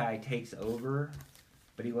 this guy takes over,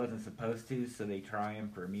 but he wasn't supposed to, so they try him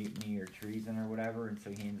for mutiny or treason or whatever, and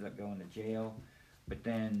so he ends up going to jail. But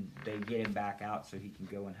then they get him back out so he can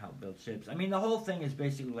go and help build ships. I mean, the whole thing is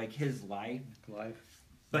basically like his life.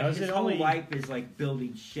 But his whole life is like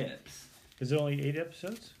building ships. Is it only 8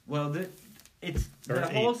 episodes? Well, the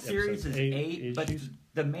whole series is 8, but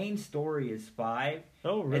the main story is 5.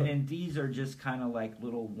 Oh, really? And then these are just kind of like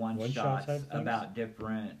little one-shots about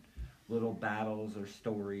different little battles or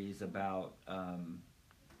stories about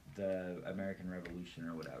the American Revolution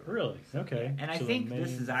or whatever. Really? Okay. And I think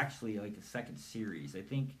this is actually like the second series. I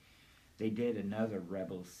think they did another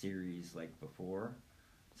Rebels series like before.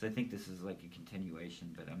 So I think this is like a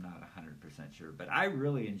continuation, but I'm not 100% sure. But I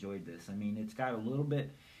really enjoyed this. I mean, it's got a little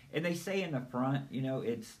bit, and they say in the front, you know,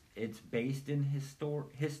 it's based in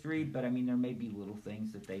history, but I mean, there may be little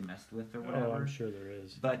things that they messed with or whatever. Oh, I'm sure there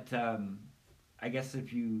is. But I guess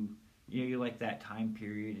if you like that time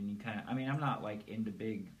period, and you kind of, I mean, I'm not like into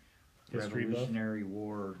big history Revolutionary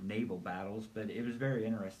War naval battles, but it was very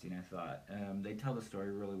interesting, I thought. They tell the story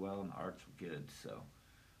really well, and the art's good, so.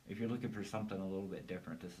 If you're looking for something a little bit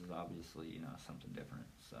different, this is obviously, you know, something different.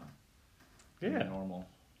 So, yeah, normal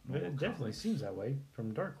it definitely seems that way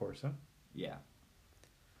from Dark Horse, huh? Yeah.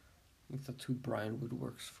 think that's who Brian Wood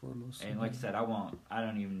works for mostly. And like I said, I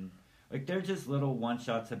don't even, like, they're just little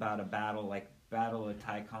one-shots about a battle, like Battle of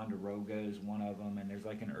Ticonderoga is one of them, and there's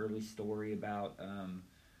like an early story about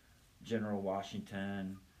General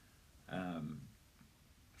Washington.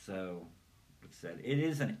 So, like I said, it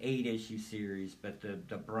is an 8-issue series, but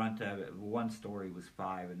the brunt of it, one story was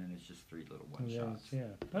 5, and then it's just 3 little one-shots. Yeah.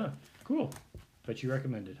 Huh. Cool. But you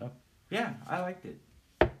recommend it, huh? Yeah, I liked it.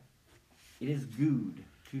 It is good.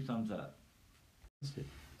 2 thumbs up.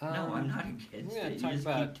 No, I'm not against it. You just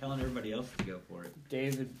keep telling everybody else to go for it.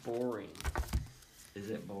 David Boring. Is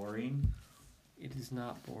it boring? It is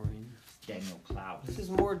not boring. Daniel Clowes. This is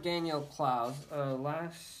more Daniel Clowes.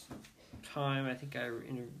 Last time, I think or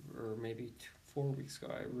maybe 4 weeks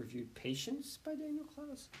ago, I reviewed Patience by Daniel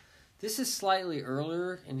Clowes. This is slightly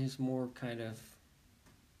earlier and is more kind of...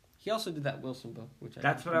 He also did that Wilson book, which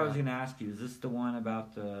That's what I was going to ask you. Is this the one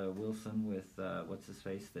about Wilson with, what's his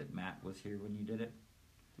face, that Matt was here when you did it?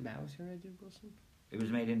 Matt was here when I did Wilson? It was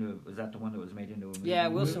made into, was that the one that was made into a movie? Yeah,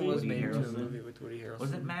 Wilson was Woody made into a Harrelson? movie with Woody Harrelson.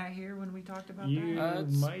 Wasn't Matt here when we talked about You that?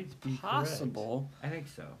 might be possible. I think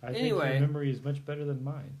so. correct. I Anyway. think your memory is much better than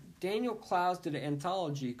mine. Daniel Clowes did an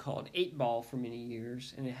anthology called 8 Ball for many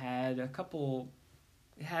years, and it had a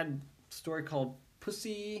story called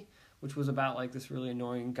Pussy, which was about like this really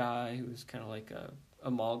annoying guy who was kind of like a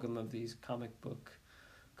amalgam of these comic book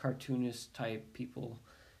cartoonist type people.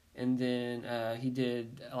 And then he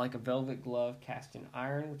did like a Velvet Glove Cast in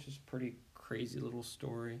Iron, which is a pretty crazy little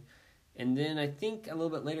story. And then I think a little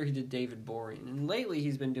bit later he did David Boring. And lately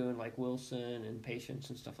he's been doing like Wilson and Patience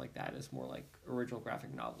and stuff like that as more like original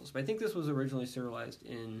graphic novels. But I think this was originally serialized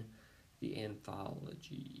in the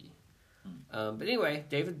anthology. But anyway,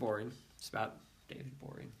 David Boring. It's about David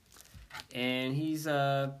Boring. And he's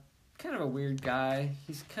kind of a weird guy.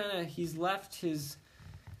 He's left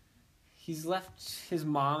his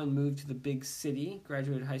mom and moved to the big city,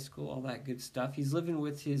 graduated high school, all that good stuff. He's living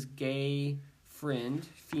with his gay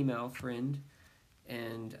female friend,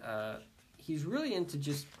 and he's really into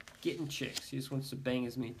just getting chicks. He just wants to bang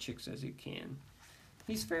as many chicks as he can.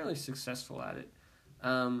 He's fairly successful at it.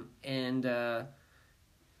 And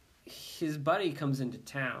his buddy comes into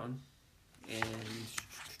town, and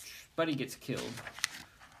Buddy gets killed.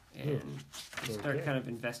 And they start kind of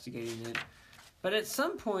investigating it. But at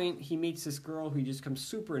some point, he meets this girl who he just becomes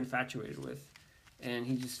super infatuated with. And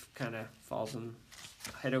he just kind of falls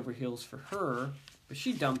head over heels for her. But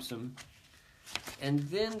she dumps him. And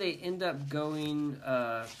then they end up going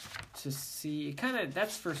to see...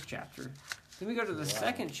 That's first chapter. Then we go to the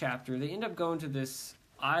second chapter. They end up going to this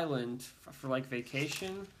island for like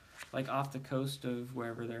vacation. Like off the coast of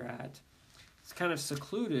wherever they're at. It's kind of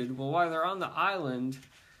secluded. Well, while they're on the island...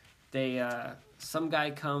 some guy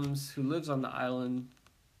comes who lives on the island,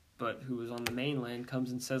 but who is on the mainland,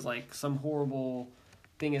 comes and says like some horrible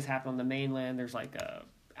thing has happened on the mainland. There's like a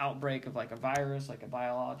outbreak of like a virus, like a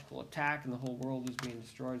biological attack, and the whole world is being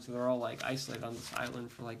destroyed. So they're all like isolated on this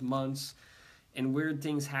island for like months, and weird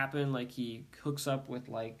things happen. Like he hooks up with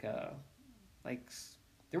they're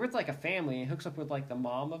with like a family, and hooks up with like the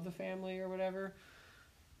mom of the family or whatever.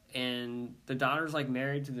 And the daughter's like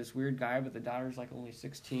married to this weird guy, but the daughter's like only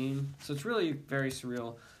 16. So it's really very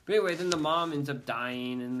surreal. But anyway, then the mom ends up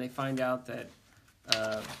dying, and they find out that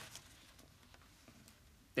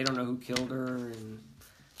they don't know who killed her. And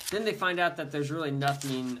then they find out that there's really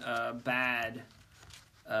nothing bad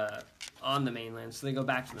on the mainland. So they go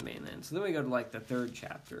back to the mainland. So then we go to like the third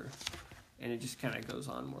chapter, and it just kind of goes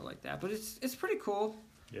on more like that. But it's pretty cool.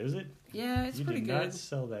 Is it? Yeah, it's pretty good. You did not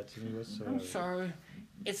sell that to me whatsoever. I'm sorry.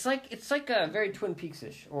 It's like a very Twin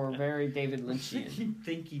Peaks-ish or very David Lynchian.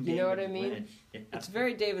 You know what I mean? Yeah. It's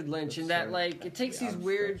very David Lynch in that like it takes these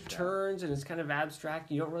weird turns and it's kind of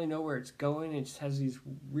abstract. You don't really know where it's going. It just has these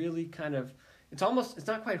really kind of it's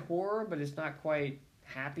not quite horror, but it's not quite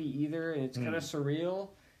happy either, and it's kind of surreal,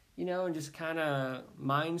 and just kind of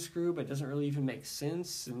mind screw, but it doesn't really even make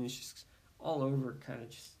sense, and it's just all over kind of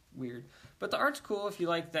just weird. But the art's cool if you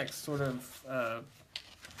like that sort of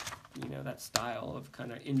that style of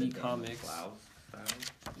kind of indie comics.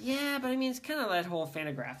 Yeah, but I mean, it's kind of that whole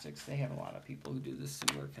Fantagraphics. They have a lot of people who do this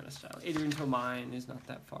similar kind of style. Adrian Tomine is not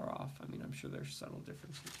that far off. I mean, I'm sure there's subtle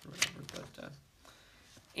differences or whatever, but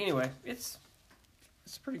anyway, it's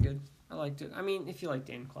pretty good. I liked it. I mean, if you like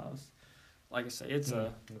Dan Clowes, like I say, it's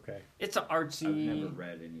an artsy. I've never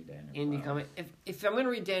read any Dan indie comic. If I'm gonna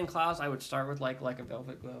read Dan Clowes, I would start with like a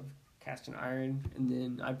Velvet Glove, Cast in Iron, and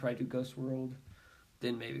then I'd probably do Ghost World.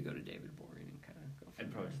 Then maybe go to David Boring and kind of go from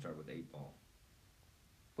I'd probably start with 8 Ball.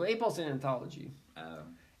 Well, 8 Ball's an anthology.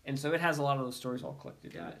 And so it has a lot of those stories all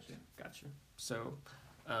collected in it. Gotcha. So,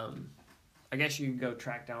 I guess you could go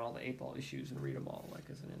track down all the 8-Ball issues and read them all, like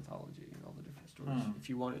as an anthology and all the different stories if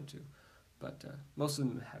you wanted to. But most of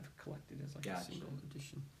them have collected as like a single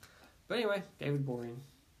edition. But anyway, David Boring.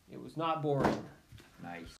 It was not boring.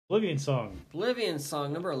 Nice. Oblivion Song. Oblivion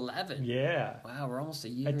Song, number 11. Yeah. Wow, we're almost a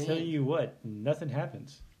year I in. tell you what, nothing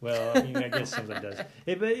happens. Well, I mean, I guess something does.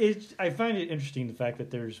 I find it interesting the fact that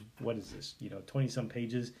there's, 20-some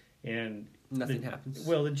pages, and... Nothing happens.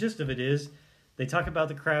 Well, the gist of it is, they talk about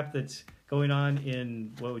the crap that's going on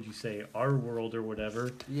in, what would you say, our world or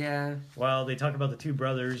whatever. Yeah. While they talk about the two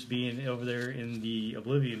brothers being over there in the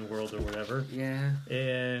Oblivion world or whatever. Yeah.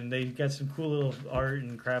 And they got some cool little art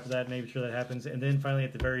and crap of that nature that happens. And then finally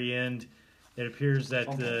at the very end, it appears that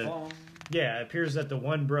the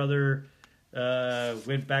one brother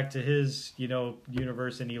went back to his,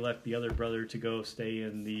 universe, and he left the other brother to go stay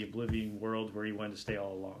in the Oblivion world where he wanted to stay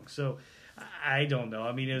all along. So, I don't know.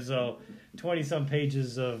 I mean, it was 20-some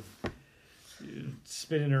pages of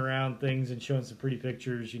spinning around things and showing some pretty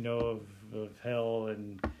pictures, of hell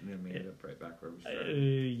and... They made it up right back where we started.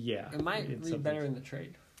 Yeah. It might read better in the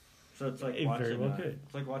trade. So it's like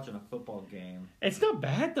it's like watching a football game. It's not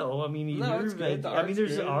bad though. I mean, it's good.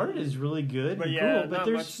 The art is really good and cool, but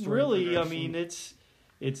there's really, I mean, it's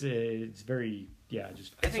very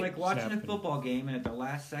just. It's like watching a football game, and at the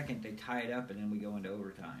last second they tie it up, and then we go into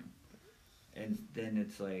overtime, and then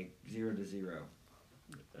it's like 0-0,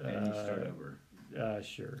 and you start over.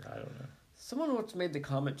 Sure, I don't know. Someone once made the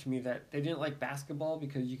comment to me that they didn't like basketball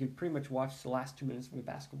because you could pretty much watch the last 2 minutes of a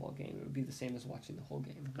basketball game. It would be the same as watching the whole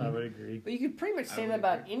game. I would agree. But you could pretty much say that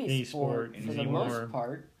about any sport for the most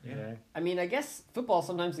part. Yeah. I mean, I guess football,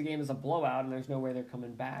 sometimes the game is a blowout and there's no way they're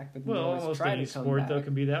coming back. But almost any sport, though,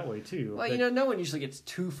 can be that way, too. Well, no one usually gets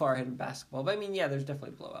too far ahead in basketball. But, I mean, yeah, there's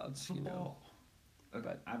definitely blowouts, Okay.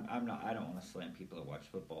 But I'm not. I don't want to slam people that watch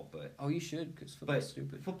football, but you should, because football's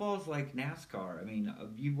stupid. Football is like NASCAR. I mean,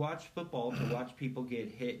 you watch football to watch people get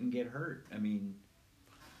hit and get hurt. I mean,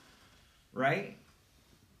 right?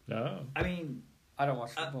 No. I mean, I don't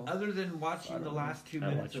watch football. Other than watching the last 2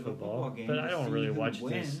 minutes of a football game, but I don't really watch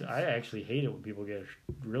this. I actually hate it when people get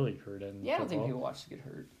really hurt in football. I don't think people watch to get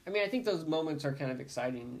hurt. I mean, I think those moments are kind of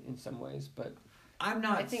exciting in some ways, but. I'm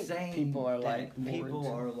not saying people are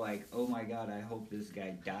oh my god, I hope this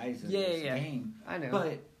guy dies in this game. I know.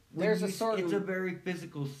 But it's a very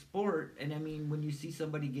physical sport, and I mean, when you see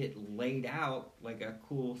somebody get laid out, like a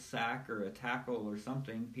cool sack or a tackle or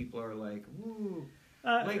something, people are like, woo.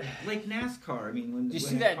 Like NASCAR. I mean, did you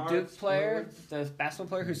see that Duke player, the basketball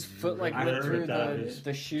player whose foot went through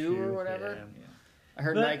the shoe or whatever? Yeah. I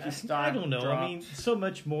heard Nike stock. I don't know. Dropped. I mean, so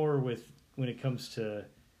much more when it comes to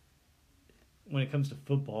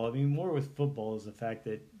football. I mean, more with football is the fact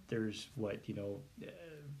that there's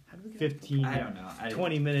 15,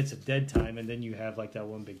 20 minutes of dead time, and then you have like that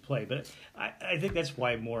one big play. But I think that's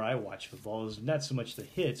why more I watch football is not so much the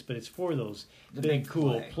hits, but it's for those big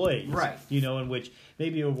cool plays, right? In which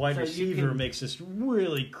maybe a wide receiver makes this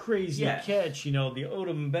really crazy catch. The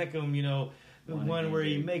Odom Beckham, the one where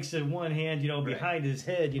he makes it one hand, behind his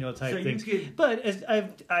head, type things. But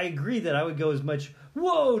I agree that I would go as much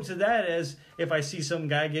whoa to that as if I see some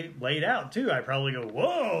guy get laid out too. I probably go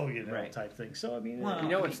whoa, type thing. So I mean,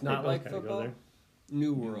 it's not like football.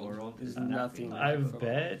 New World is nothing. I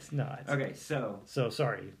bet it's not. Okay, so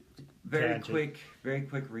sorry. Very quick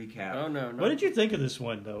recap. Oh no. What did you think of this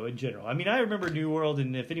one though, in general? I mean, I remember New World,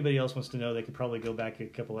 and if anybody else wants to know, they could probably go back a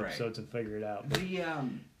couple episodes and figure it out. But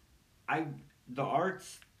the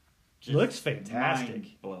art's just looks fantastic,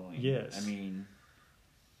 mind-blowing. Yes, I mean.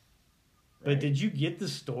 But did you get the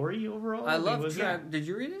story overall? I love it. Did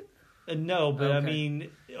you read it? No, but I mean,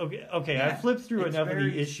 okay. Yeah, I flipped through enough of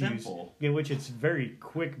the issues, in which it's very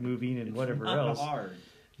quick moving and whatever else. Hard.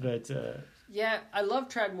 But I love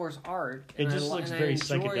Tradmore's art. It just looks very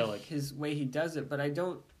psychedelic. His way he does it, but I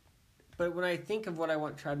don't. But when I think of what I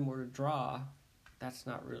want Tradmore to draw, that's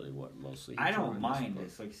not really what mostly. I don't mind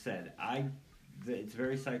this. Like I said, it's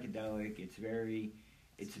very psychedelic. It's very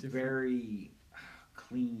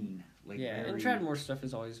clean. And Tradmore stuff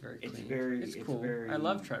is always very clean. It's cool. I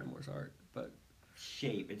love Tradmore's art, but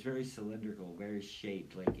shape. It's very cylindrical, very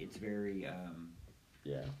shaped. Like it's very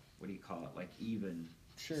what do you call it? Like even,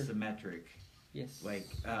 symmetric. Yes.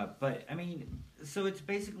 But I mean, so it's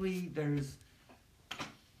basically the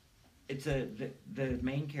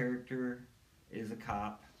main character is a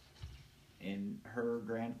cop, and her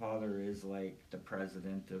grandfather is like the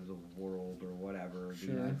president of the world or whatever, the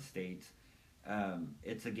United States.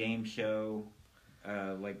 It's a game show,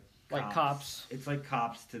 like Cops. It's like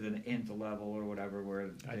Cops to the nth level or whatever.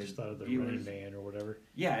 Where I just thought of the Running Man or whatever.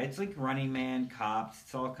 Yeah, it's like Running Man, Cops.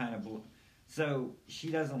 It's all kind of So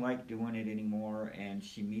she doesn't like doing it anymore, and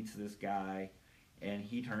she meets this guy, and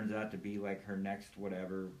he turns out to be like her next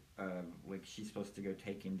whatever. Like she's supposed to go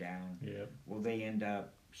take him down. Yep. Well, they end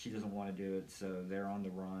up. She doesn't want to do it, so they're on the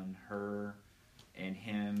run. Her, and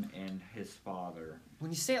him, and his father.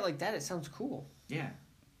 When you say it like that, it sounds cool. Yeah,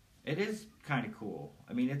 it is kind of cool.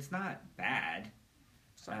 I mean, it's not bad.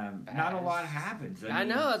 It's not bad. Not a lot happens. I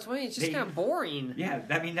know, that's why it's just kind of boring. Yeah,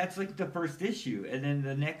 I mean, that's like the first issue. And then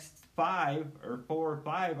the next 4 or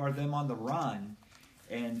 5 are them on the run.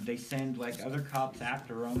 And they send, like, other cops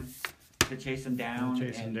after them to chase them down.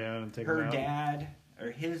 Chase them down and take her them out. dad,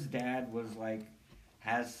 or his dad was, like,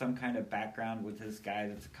 has some kind of background with this guy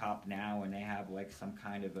that's a cop now. And they have, like, some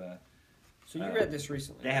kind of a... So you read this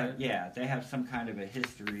recently, They have, right? yeah, they have some kind of a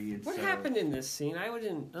history. And What happened in this scene? I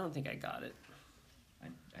don't think I got it.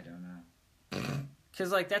 I don't know.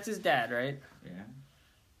 Because, like, that's his dad, right? Yeah.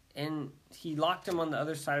 And he locked him on the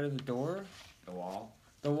other side of the door. The wall?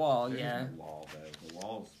 The wall, There's yeah. no wall, though. The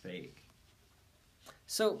wall's fake.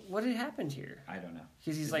 So, what had happened here? I don't know.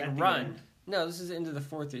 Because he's Is like, that the run. end? No, this is into the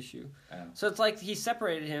 4th issue. Oh. So it's like he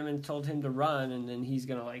separated him and told him to run, and then he's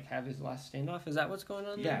going to, like, have his last standoff. Is that what's going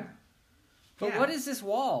on Yeah. there? But Yeah. what is this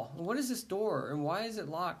wall? What is this door? And why is it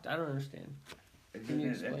locked? I don't understand. Can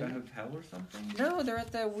you Isn't it at the explain? hotel or something? No, they're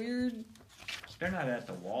at that weird... They're not at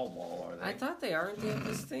the wall, are they? I thought they aren't. They at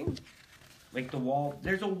this thing? Like the wall.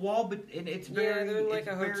 There's a wall, but it's Yeah, very, they're in like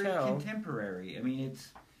it's a very hotel. contemporary. I mean,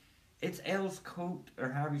 it's L's coat, or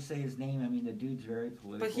however you say his name. I mean, the dude's very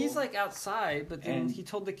political. But he's like outside, but then And- he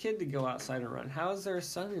told the kid to go outside and run. How is there a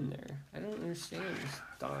sun in there? I don't understand this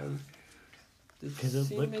darn. Does 'Cause this it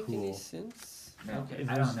scene looked make any cool. sense? No, Okay. It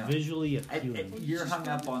I was don't know. visually appealing. You're hung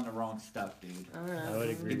up on the wrong stuff, dude. All right. I would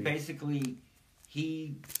agree. Basically,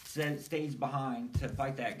 he stays behind to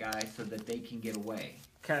fight that guy so that they can get away.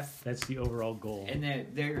 Okay. That's the overall goal. And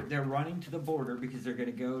they're running to the border because they're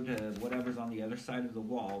going to go to whatever's on the other side of the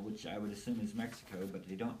wall, which I would assume is Mexico, but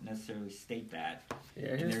they don't necessarily state that. Yeah,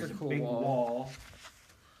 And here's there's the a cool big wall. wall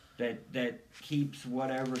that keeps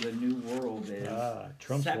whatever the new world is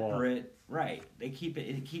Trump's wall. separate. Right. It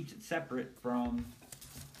keeps it separate from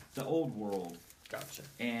the old world. Gotcha.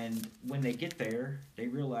 And when they get there, they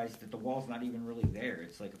realize that the wall's not even really there.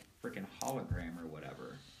 It's like a freaking hologram or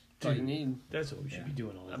whatever. That's all you need. That's what we should be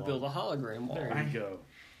doing all along. Build a hologram wall. There you go.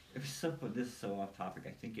 It was so. This is so off topic.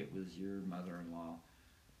 I think it was your mother-in-law.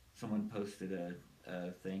 Someone posted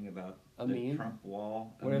a thing about A the meme? Trump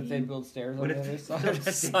wall. a What if they meme. build stairs on What the if other they side? build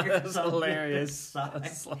That's stairs on the hilarious. other side?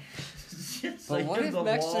 That's like- It's just But like what if the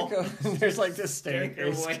Mexico? wall There's like this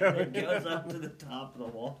staircase stairway going that goes up to the top of the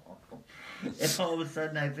wall. And all of a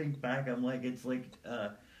sudden, I think back, I'm like, it's like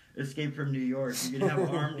Escape from New York. You're gonna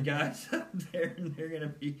have armed guys up there, and they're gonna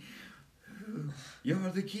be, "You're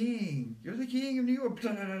the king. You're the king of New York."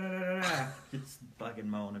 Just fucking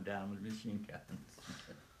mowing them down with machine guns.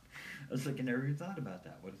 I was like, I never even thought about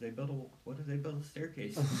that. What if they build a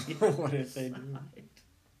staircase? What if they do?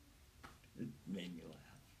 It made me laugh.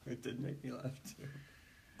 It did make me laugh too.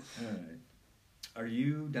 All right. Are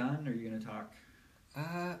you done? Or are you gonna talk?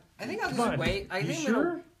 I think I'll Come just on. wait. I You think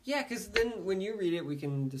sure? Yeah, because then when you read it, we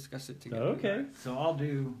can discuss it together. Okay. So I'll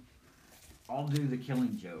do the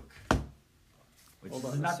Killing Joke. Which Hold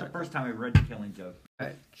is on a not the second. first time I've read the Killing Joke. All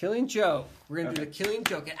right, Killing Joke. We're gonna do Okay. the Killing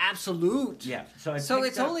Joke, an absolute. Yeah. So So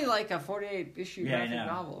it's up, only like a 48 issue Yeah, I graphic know.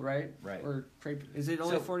 novel, right? Right. Or is it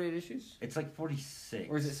only So- 48 issues? It's like 46.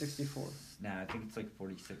 Or is it 64? No, I think it's like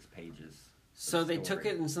 46 pages. So they took story.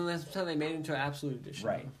 it and so that's how they made it into an absolute edition.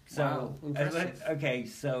 Right. So Wow, impressive. okay.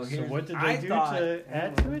 So So here's, what did I they do thought, to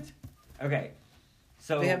add to it? Okay.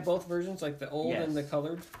 So They have both versions, like the old and the Yes.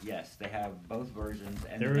 colored. Yes, they have both versions,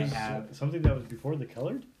 and There then they was have something that was before the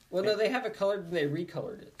colored? Well, no, they have it colored and they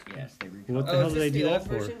recolored it. yes, they What the Oh, hell is did this they the do old that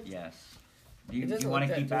for? version? yes. Do It you doesn't want look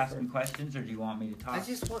to that keep different. asking questions, or do you want me to talk? I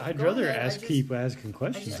just want. I'd go rather ahead, ask keep asking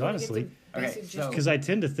questions, honestly. Okay, so- Because I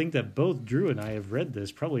tend to think that both Drew and I have read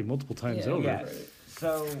this probably multiple times over. yeah.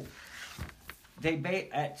 So they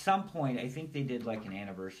at some point, I think they did like an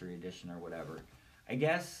anniversary edition or whatever. I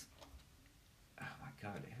guess. Oh my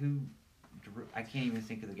God, I can't even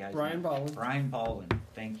think of the guy's Brian name. Bolland. Brian Bolland.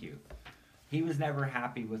 Thank you. He was never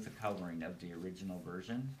happy with the coloring of the original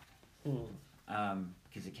version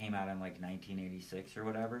because it came out in like 1986 or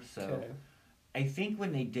whatever. So. Okay. I think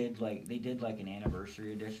when they did like an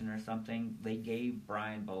anniversary edition or something, they gave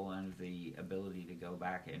Brian Boland the ability to go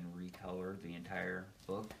back and recolor the entire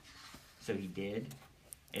book. So he did.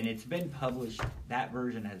 And it's been published, that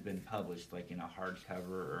version has been published like in a hardcover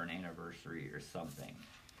or an anniversary or something.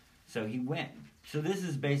 So so this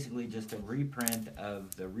is basically just a reprint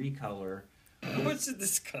of the recolor. How much did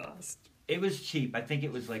this cost? It was cheap. I think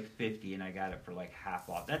it was like $50, and I got it for like half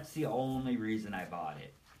off. That's the only reason I bought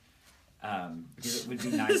it. Because it would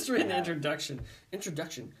be nice. Just to read the have.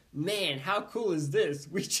 introduction. Man, how cool is this?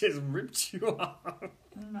 We just ripped you off.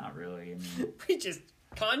 Not really. I mean, We just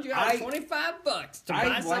conned you out $25 to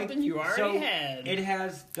buy something you already had. It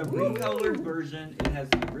has the recolored version. It has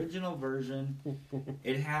the original version.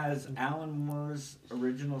 It has Alan Moore's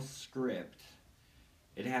original script.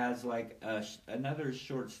 It has like another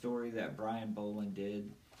short story that Brian Boland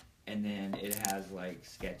did, and then it has like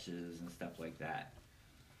sketches and stuff like that.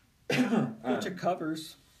 Bunch of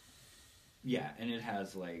covers. Yeah, and it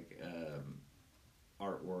has like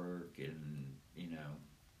artwork and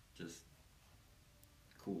just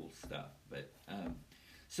cool stuff. But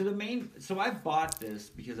so I bought this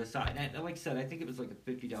because I saw it. And like I said, I think it was like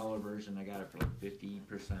a $50 version. I got it for like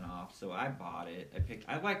 50% off. So I bought it.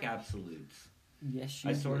 I like absolutes. Yes, you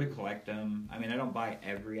I sort do. of collect them. I mean, I don't buy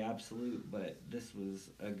every absolute, but this was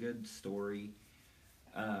a good story.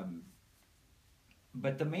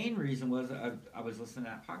 But the main reason was I was listening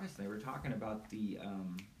to that podcast and they were talking about the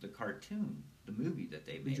cartoon, the movie that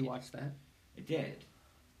they made. Did you watch that? I did.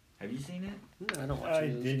 Have you seen it? No, I don't watch I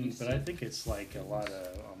it. didn't, but I think it's like a lot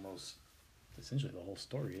of almost essentially the whole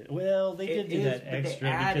story. Well, they did It do is, that but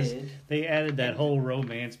extra because they added that whole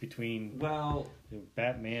romance between Well,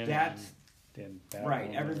 Batman that's and Batman.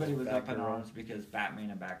 right. Everybody was up in Batgirl. arms because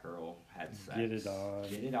Batman and Batgirl had sex. Get it on.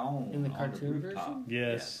 Get it on. In the on cartoon rooftop. version?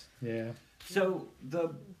 Yes. Yeah. So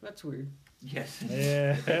That's weird. yes.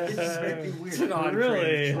 Yeah. It's very weird. It's an odd Really?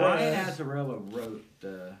 transition. Ryan Azzarello wrote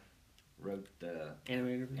the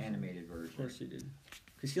Animated version. animated version. Of course he did.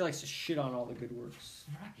 Because he likes to shit on all the good works.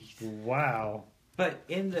 Right. Wow. But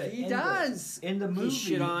in the He in does. the, in the movie He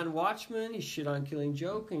shit on Watchmen, he shit on Killing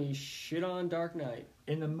Joke, and he shit on Dark Knight.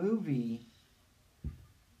 in the movie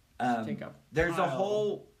Take a there's a pile.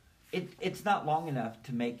 whole it's not long enough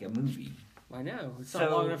to make a movie. I know. It's So,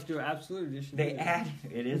 not long enough to do an absolute edition. They either. add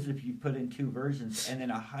it is if you put in 2 versions and then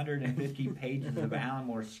 150 pages of Alan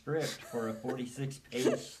Moore script for a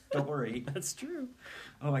 46-page story. That's true.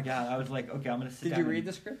 Oh my god, I was like, okay, I'm gonna sit Did down. you and- read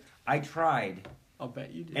the script? I tried, I'll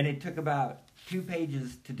bet you did. and it took about 2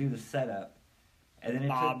 pages to do the setup, and then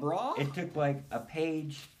it took like a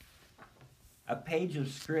page of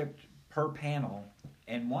script per panel,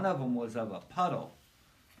 and one of them was of a puddle.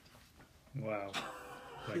 Wow.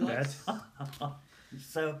 He Like likes- that's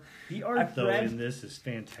So the art I've though read- in this is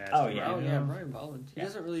fantastic. Oh, yeah. Oh you yeah, know? Brian Bolland. He Yeah.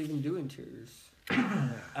 doesn't really even do interiors.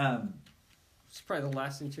 um, It's probably the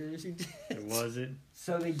last interiors he did. Was it?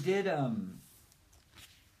 so they did It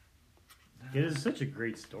is such a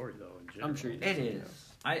great story though. In general. I'm sure he it does. is.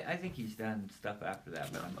 I think he's done stuff after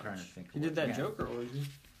that, but Not I'm trying to much. think. He of did what- that yeah. Joker origin.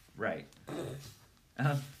 Right.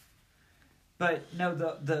 But no,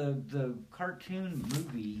 the cartoon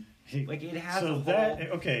movie, like it has So a whole.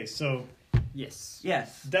 that okay, so Yes.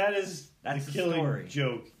 Yes. that is That's the the killing story.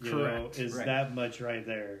 joke. You Correct. know, is Right. that much right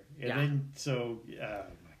there? And Yeah. then oh my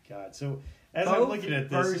god, so. As Both I'm looking at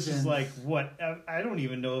this is versions- like what I don't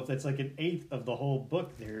even know if that's like an eighth of the whole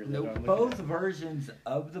book there. that Nope. I'm looking Both at. versions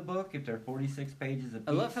of the book, if they're 46 pages apiece,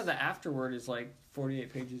 I love how the afterword is like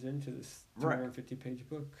 48 pages into this Right. 250-page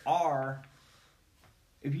book. are,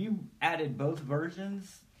 if you added both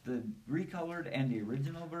versions, the recolored and the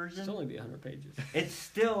original version, It's only be 100 pages. it's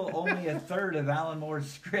still only a third of Alan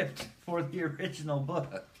Moore's script for the original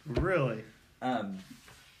book. Really.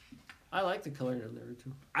 I like the coloring on there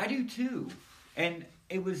too. I do too. And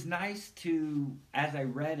it was nice to, as I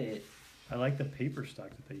read it, I like the paper stock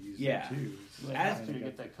that they use Yeah. there too. Like, As- after you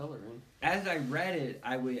get that color in. as I read it,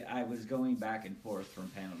 I was going back and forth from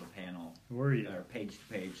panel to panel, Were you? or page to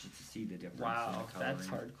page, to see the difference in Wow, the that's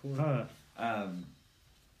coloring. hardcore. Huh.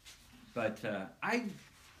 But I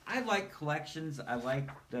like collections. I like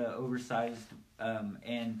the oversized,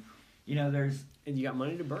 and you know, And you got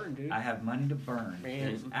money to burn, dude. I have money to burn. Man.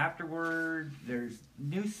 There's afterward. There's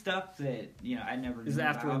new stuff that I never. Is knew the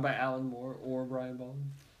afterword about. by Alan Moore or Brian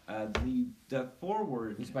Bolland? The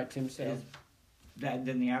forward It's by Tim Sale. is that.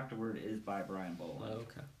 Then the afterward is by Brian Oh, Boland.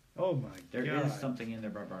 okay. Oh my There god. is something in there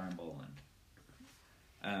by Brian Boland.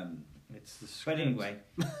 It's the But script. anyway,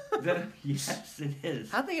 yes, it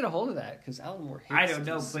is. How'd they get a hold of that? Because Alan Moore hates I don't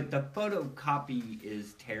know, this. but the photocopy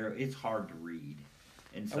is terrible. It's hard to read.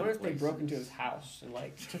 In I some wonder if they places. broke into his house and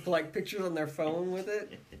like took like pictures on their phone with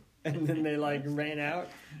it, and then they like ran out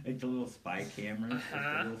Like the little spy cameras, like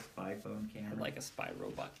Uh-huh. the little spy phone camera. and like a spy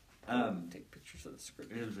robot. Take pictures of the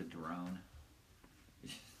script. It was a drone.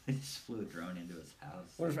 They just flew a drone into his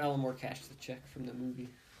house. What if Alan Moore cashed the check from the movie?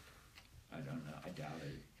 I don't know. I doubt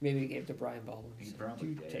it. Maybe he gave to Brian Baldwin. He Said, probably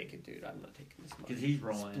 "You did. take it, dude. I'm not taking this money." Because he's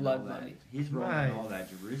rolling It's in blood all that. money. He's rolling My in all that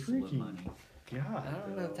Jerusalem freaking money. God, I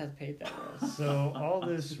don't know if that's paid that well. So all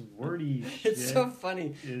this wordy shit It's so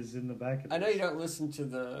funny. is in the back of I know this. you don't listen to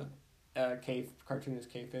the Cartoonist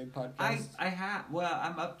Kayfabe podcast. I have. Well,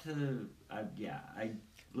 I'm up to. I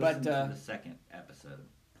But, listened to the second episode.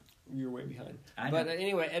 You're way behind. I know. But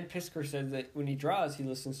anyway, Ed Piskor said that when he draws, he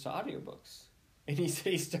listens to audiobooks. And he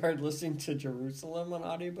said he started listening to Jerusalem on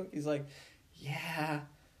audiobook. He's like, yeah,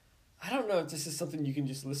 I don't know if this is something you can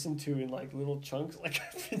just listen to in like little chunks like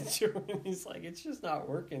I've been doing. He's like, it's just not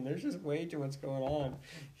working. There's just way too much going on.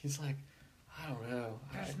 He's like, I don't know.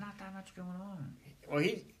 There's not that much going on. Well,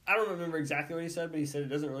 I don't remember exactly what he said, but he said it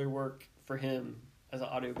doesn't really work for him as an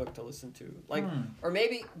audiobook to listen to. Like, or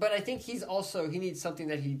maybe, but I think he needs something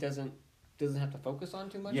that he doesn't have to focus on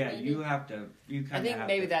too much. Yeah, maybe. you have to. You kind I of. think have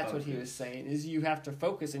maybe to that's what he focus. was saying is you have to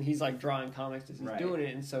focus, and he's like drawing comics as he's Right. doing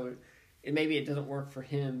it, and so maybe it doesn't work for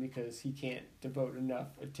him because he can't devote enough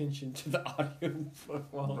attention to the audio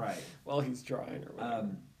while he's drawing or whatever.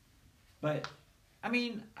 But I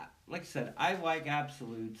mean, like I said, I like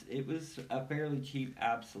Absolutes. It was a fairly cheap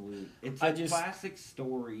Absolute. It's a classic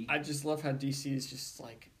story. I just love how DC is just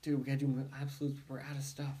like, dude, we gotta do Absolutes. We're out of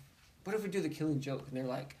stuff. What if we do the Killing Joke? And they're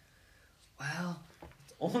like, well,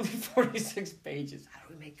 it's only 46 pages. How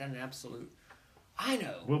do we make that an absolute? I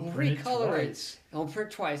know. We'll recolor it. And we'll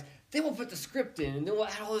print twice. Then we'll put the script in, and then we'll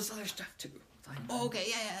add all this other stuff too. It's like, oh, okay,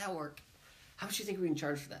 yeah, that'll work. How much do you think we can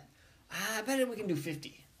charge for that? I bet we can do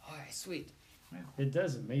 50. All right, sweet. It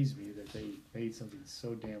does amaze me that they made something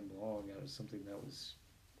so damn long out of something that was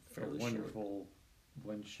Fairly a wonderful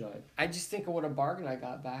one shot. I just think of what a bargain I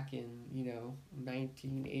got back in,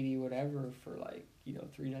 1980 whatever for like,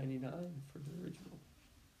 $3.99 for the original.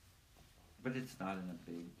 But it's not in a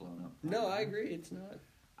big blown up. No, I agree. It's not.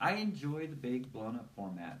 I enjoy the big blown up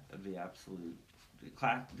format of the Absolute.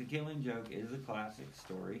 The Killing Joke is a classic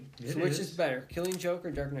story. So which is better, Killing Joke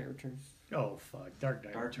or Dark Knight Returns? Oh fuck, Dark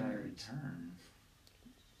Knight Dark Knight Returns.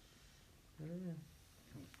 I don't know.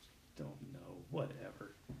 Don't know.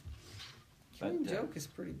 Whatever. Killing Joke is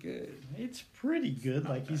pretty good. It's pretty good,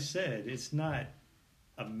 like you said. It's not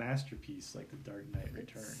a masterpiece like the Dark Knight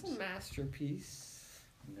Returns. It's a masterpiece.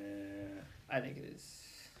 Nah. I think it is.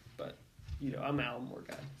 But, I'm an Alan Moore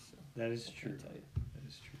guy. So that is I true. can't tell you. That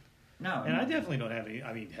is true. No. And I definitely don't have any.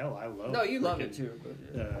 I mean, hell, I love. No, you love it too.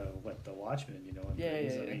 But, The Watchmen, and Yeah,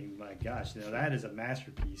 things. yeah, I mean, my gosh, that is a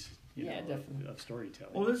masterpiece. Definitely. Of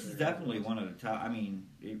storytelling. Well, this is definitely one of the top. I mean,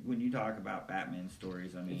 when you talk about Batman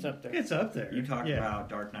stories, I mean, it's up there. It's up there. You talk about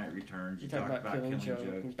Dark Knight Returns. You talk about Killing Joke.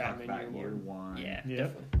 You talk Batman about Year One. Yeah, Yep.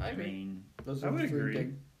 definitely. I agree. mean, those I are would the three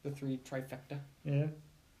agree. the three trifecta. Yeah.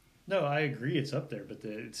 No, I agree. It's up there, but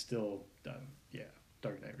it's still,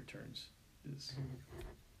 Dark Knight Returns is.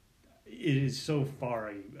 It is so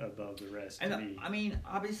far above the rest. and to me. I mean,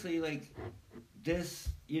 obviously, like this,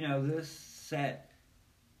 this set.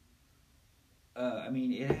 I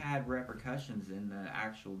mean, it had repercussions in the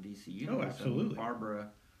actual DC universe. absolutely. I mean, Barbara,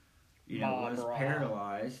 was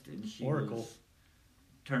paralyzed, and she was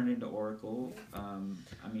turned into Oracle.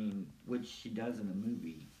 I mean, which she does in the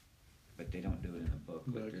movie, but they don't do it in the book.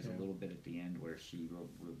 But there's a little bit at the end where she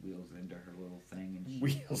wheels into her little thing,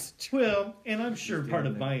 and Well, and I'm sure part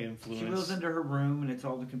of my influence. She wheels into her room, and it's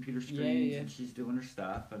all the computer screens, and she's doing her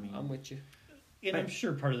stuff. I mean, I'm with you. And I'm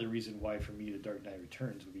sure part of the reason why for me the Dark Knight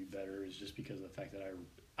Returns would be better is just because of the fact that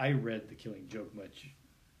I read The Killing Joke much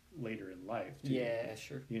later in life. Too. Yeah,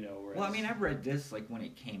 sure. Whereas, well, I mean, I've read this like when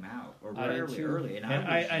it came out, or I did really too. early, and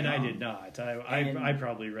I did not. I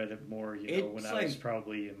probably read it more, when I was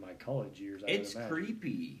probably in my college years. It's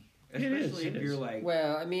creepy, It is, especially if you're like.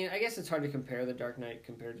 Well, I mean, I guess it's hard to compare the Dark Knight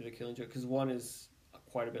compared to the Killing Joke because one is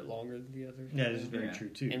quite a bit longer than the other. That is very true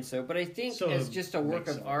too. And so, but I think as just a work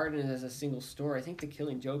of art and as a single story, I think the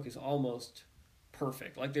Killing Joke is almost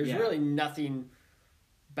perfect. Like, there's really nothing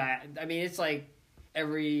bad. I mean, it's like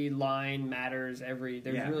every line matters. There's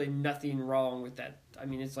really nothing wrong with that. I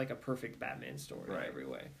mean, it's like a perfect Batman story in every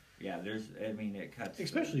way. Yeah, it cuts.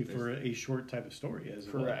 Especially for a short type of story as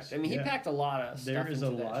it correct. was. I mean, he packed a lot of stuff. There is a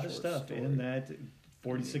into lot of stuff story. in that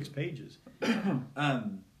 46 pages.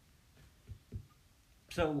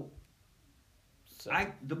 So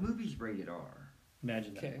the movie's rated R.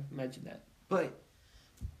 Imagine that. Okay, imagine that. But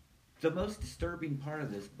the most disturbing part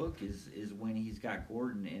of this book is when he's got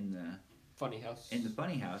Gordon in the funny house. In the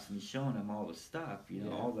funny house, and he's showing him all the stuff,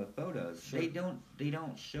 all the photos. Sure. They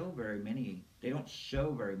don't show very many. They don't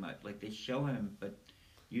show very much. Like, they show him, but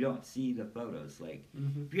you don't see the photos. Like,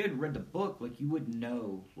 if you hadn't read the book, like, you wouldn't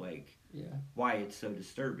know, like, why it's so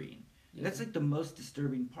disturbing. Yeah. That's like the most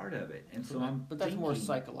disturbing part of it. And so I'm But that's more thinking-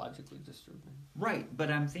 psychologically disturbing. Right, but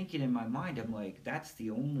I'm thinking in my mind, I'm like, that's the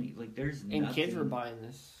only, like, there's nothing. And kids were buying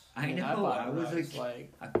this. I know, bought it I when was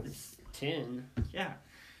like it's, 10. yeah.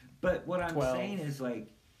 But what I'm 12. saying is,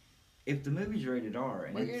 like, if the movie's rated R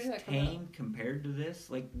and What year did that it's come out? tame compared to this,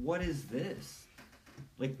 like, what is this?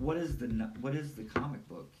 Like, what is the comic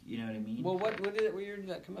book? You know what I mean? Well, what year did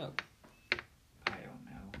that come out? I don't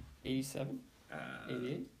know. 87?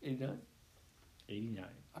 88? 89? 89.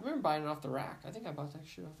 I remember buying it off the rack. I think I bought that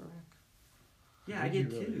shit off the rack. Yeah, I Did you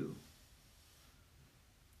did really? too.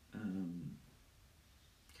 God, I don't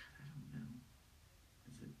know.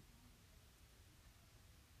 Is it?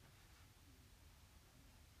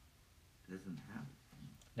 It doesn't have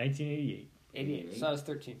it. 1988. 88. So I was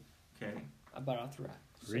 13. Okay, I bought it off the rack.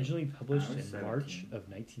 So Originally published I in was March 17. of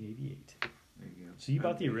 1988. there you go. So you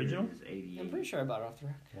bought the Here it original? is, 88. I'm pretty sure I bought it off the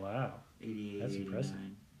rack. Wow. 88, That's 89. impressive.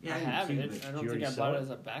 Yeah, I did have too, it. but I Did don't you think I already bought sell it it? as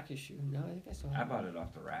a back issue. No, I think I still I have bought it. it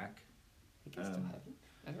off the rack. I think I still have it.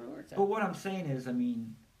 I don't know where it's at. But what I'm saying is, I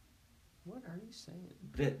mean, What are you saying?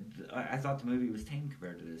 I thought the movie was tame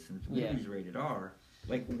compared to this, and if the Yeah. movie's rated R,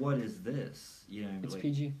 like, what is this? You know, It's like,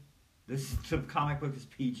 PG. this the comic book is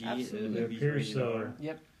PG, Absolutely. and the movie's Appears rated so. R.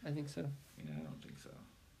 Yep, I think so. Yeah, I don't think so,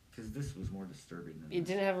 because this was more disturbing than It this.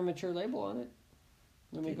 didn't have a mature label on it.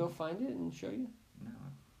 Let me go Didn't. find it and show you. No,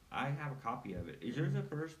 I have a copy of it. Is yours a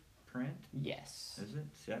first print? Yes. Is it?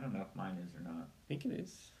 See, I don't know if mine is or not. I think it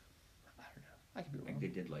is. I don't know. I could be I think wrong. they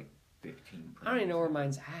did like 15 prints. I don't even know where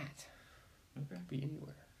mine's at. Okay. Could be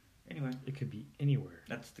anywhere. Anyway, It could be anywhere.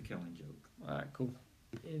 that's the Killing Joke. All right, cool.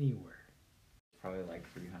 Anywhere. Probably like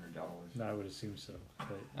 $300. No, I would assume so. But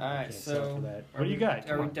All I right, can't so sell for that. What do you got?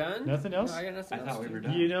 Are Come we on. done? Nothing else? No, I got nothing I else. thought we to were do.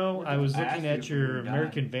 done. You know, We're I was done. I looking asked at you if we your were done.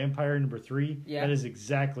 American Vampire number 3. Yeah. That is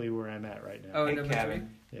exactly where I'm at right now. Oh, Hey, number Kevin.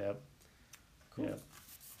 3. Yep. Cool. Yep.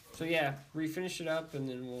 So yeah, refinish it up and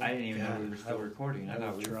then we'll. I didn't even know we were God, still recording. I I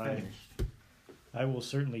thought will we were try. finished. I will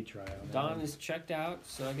certainly try on that. Don one. is checked out,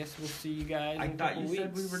 so I guess we'll see you guys. I in a thought couple you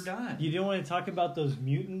said we weeks. were done. You didn't want to talk about those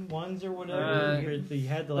mutant ones or whatever? Alright. Where you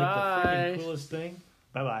had like the Bye. freaking coolest thing?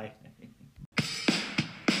 Bye bye.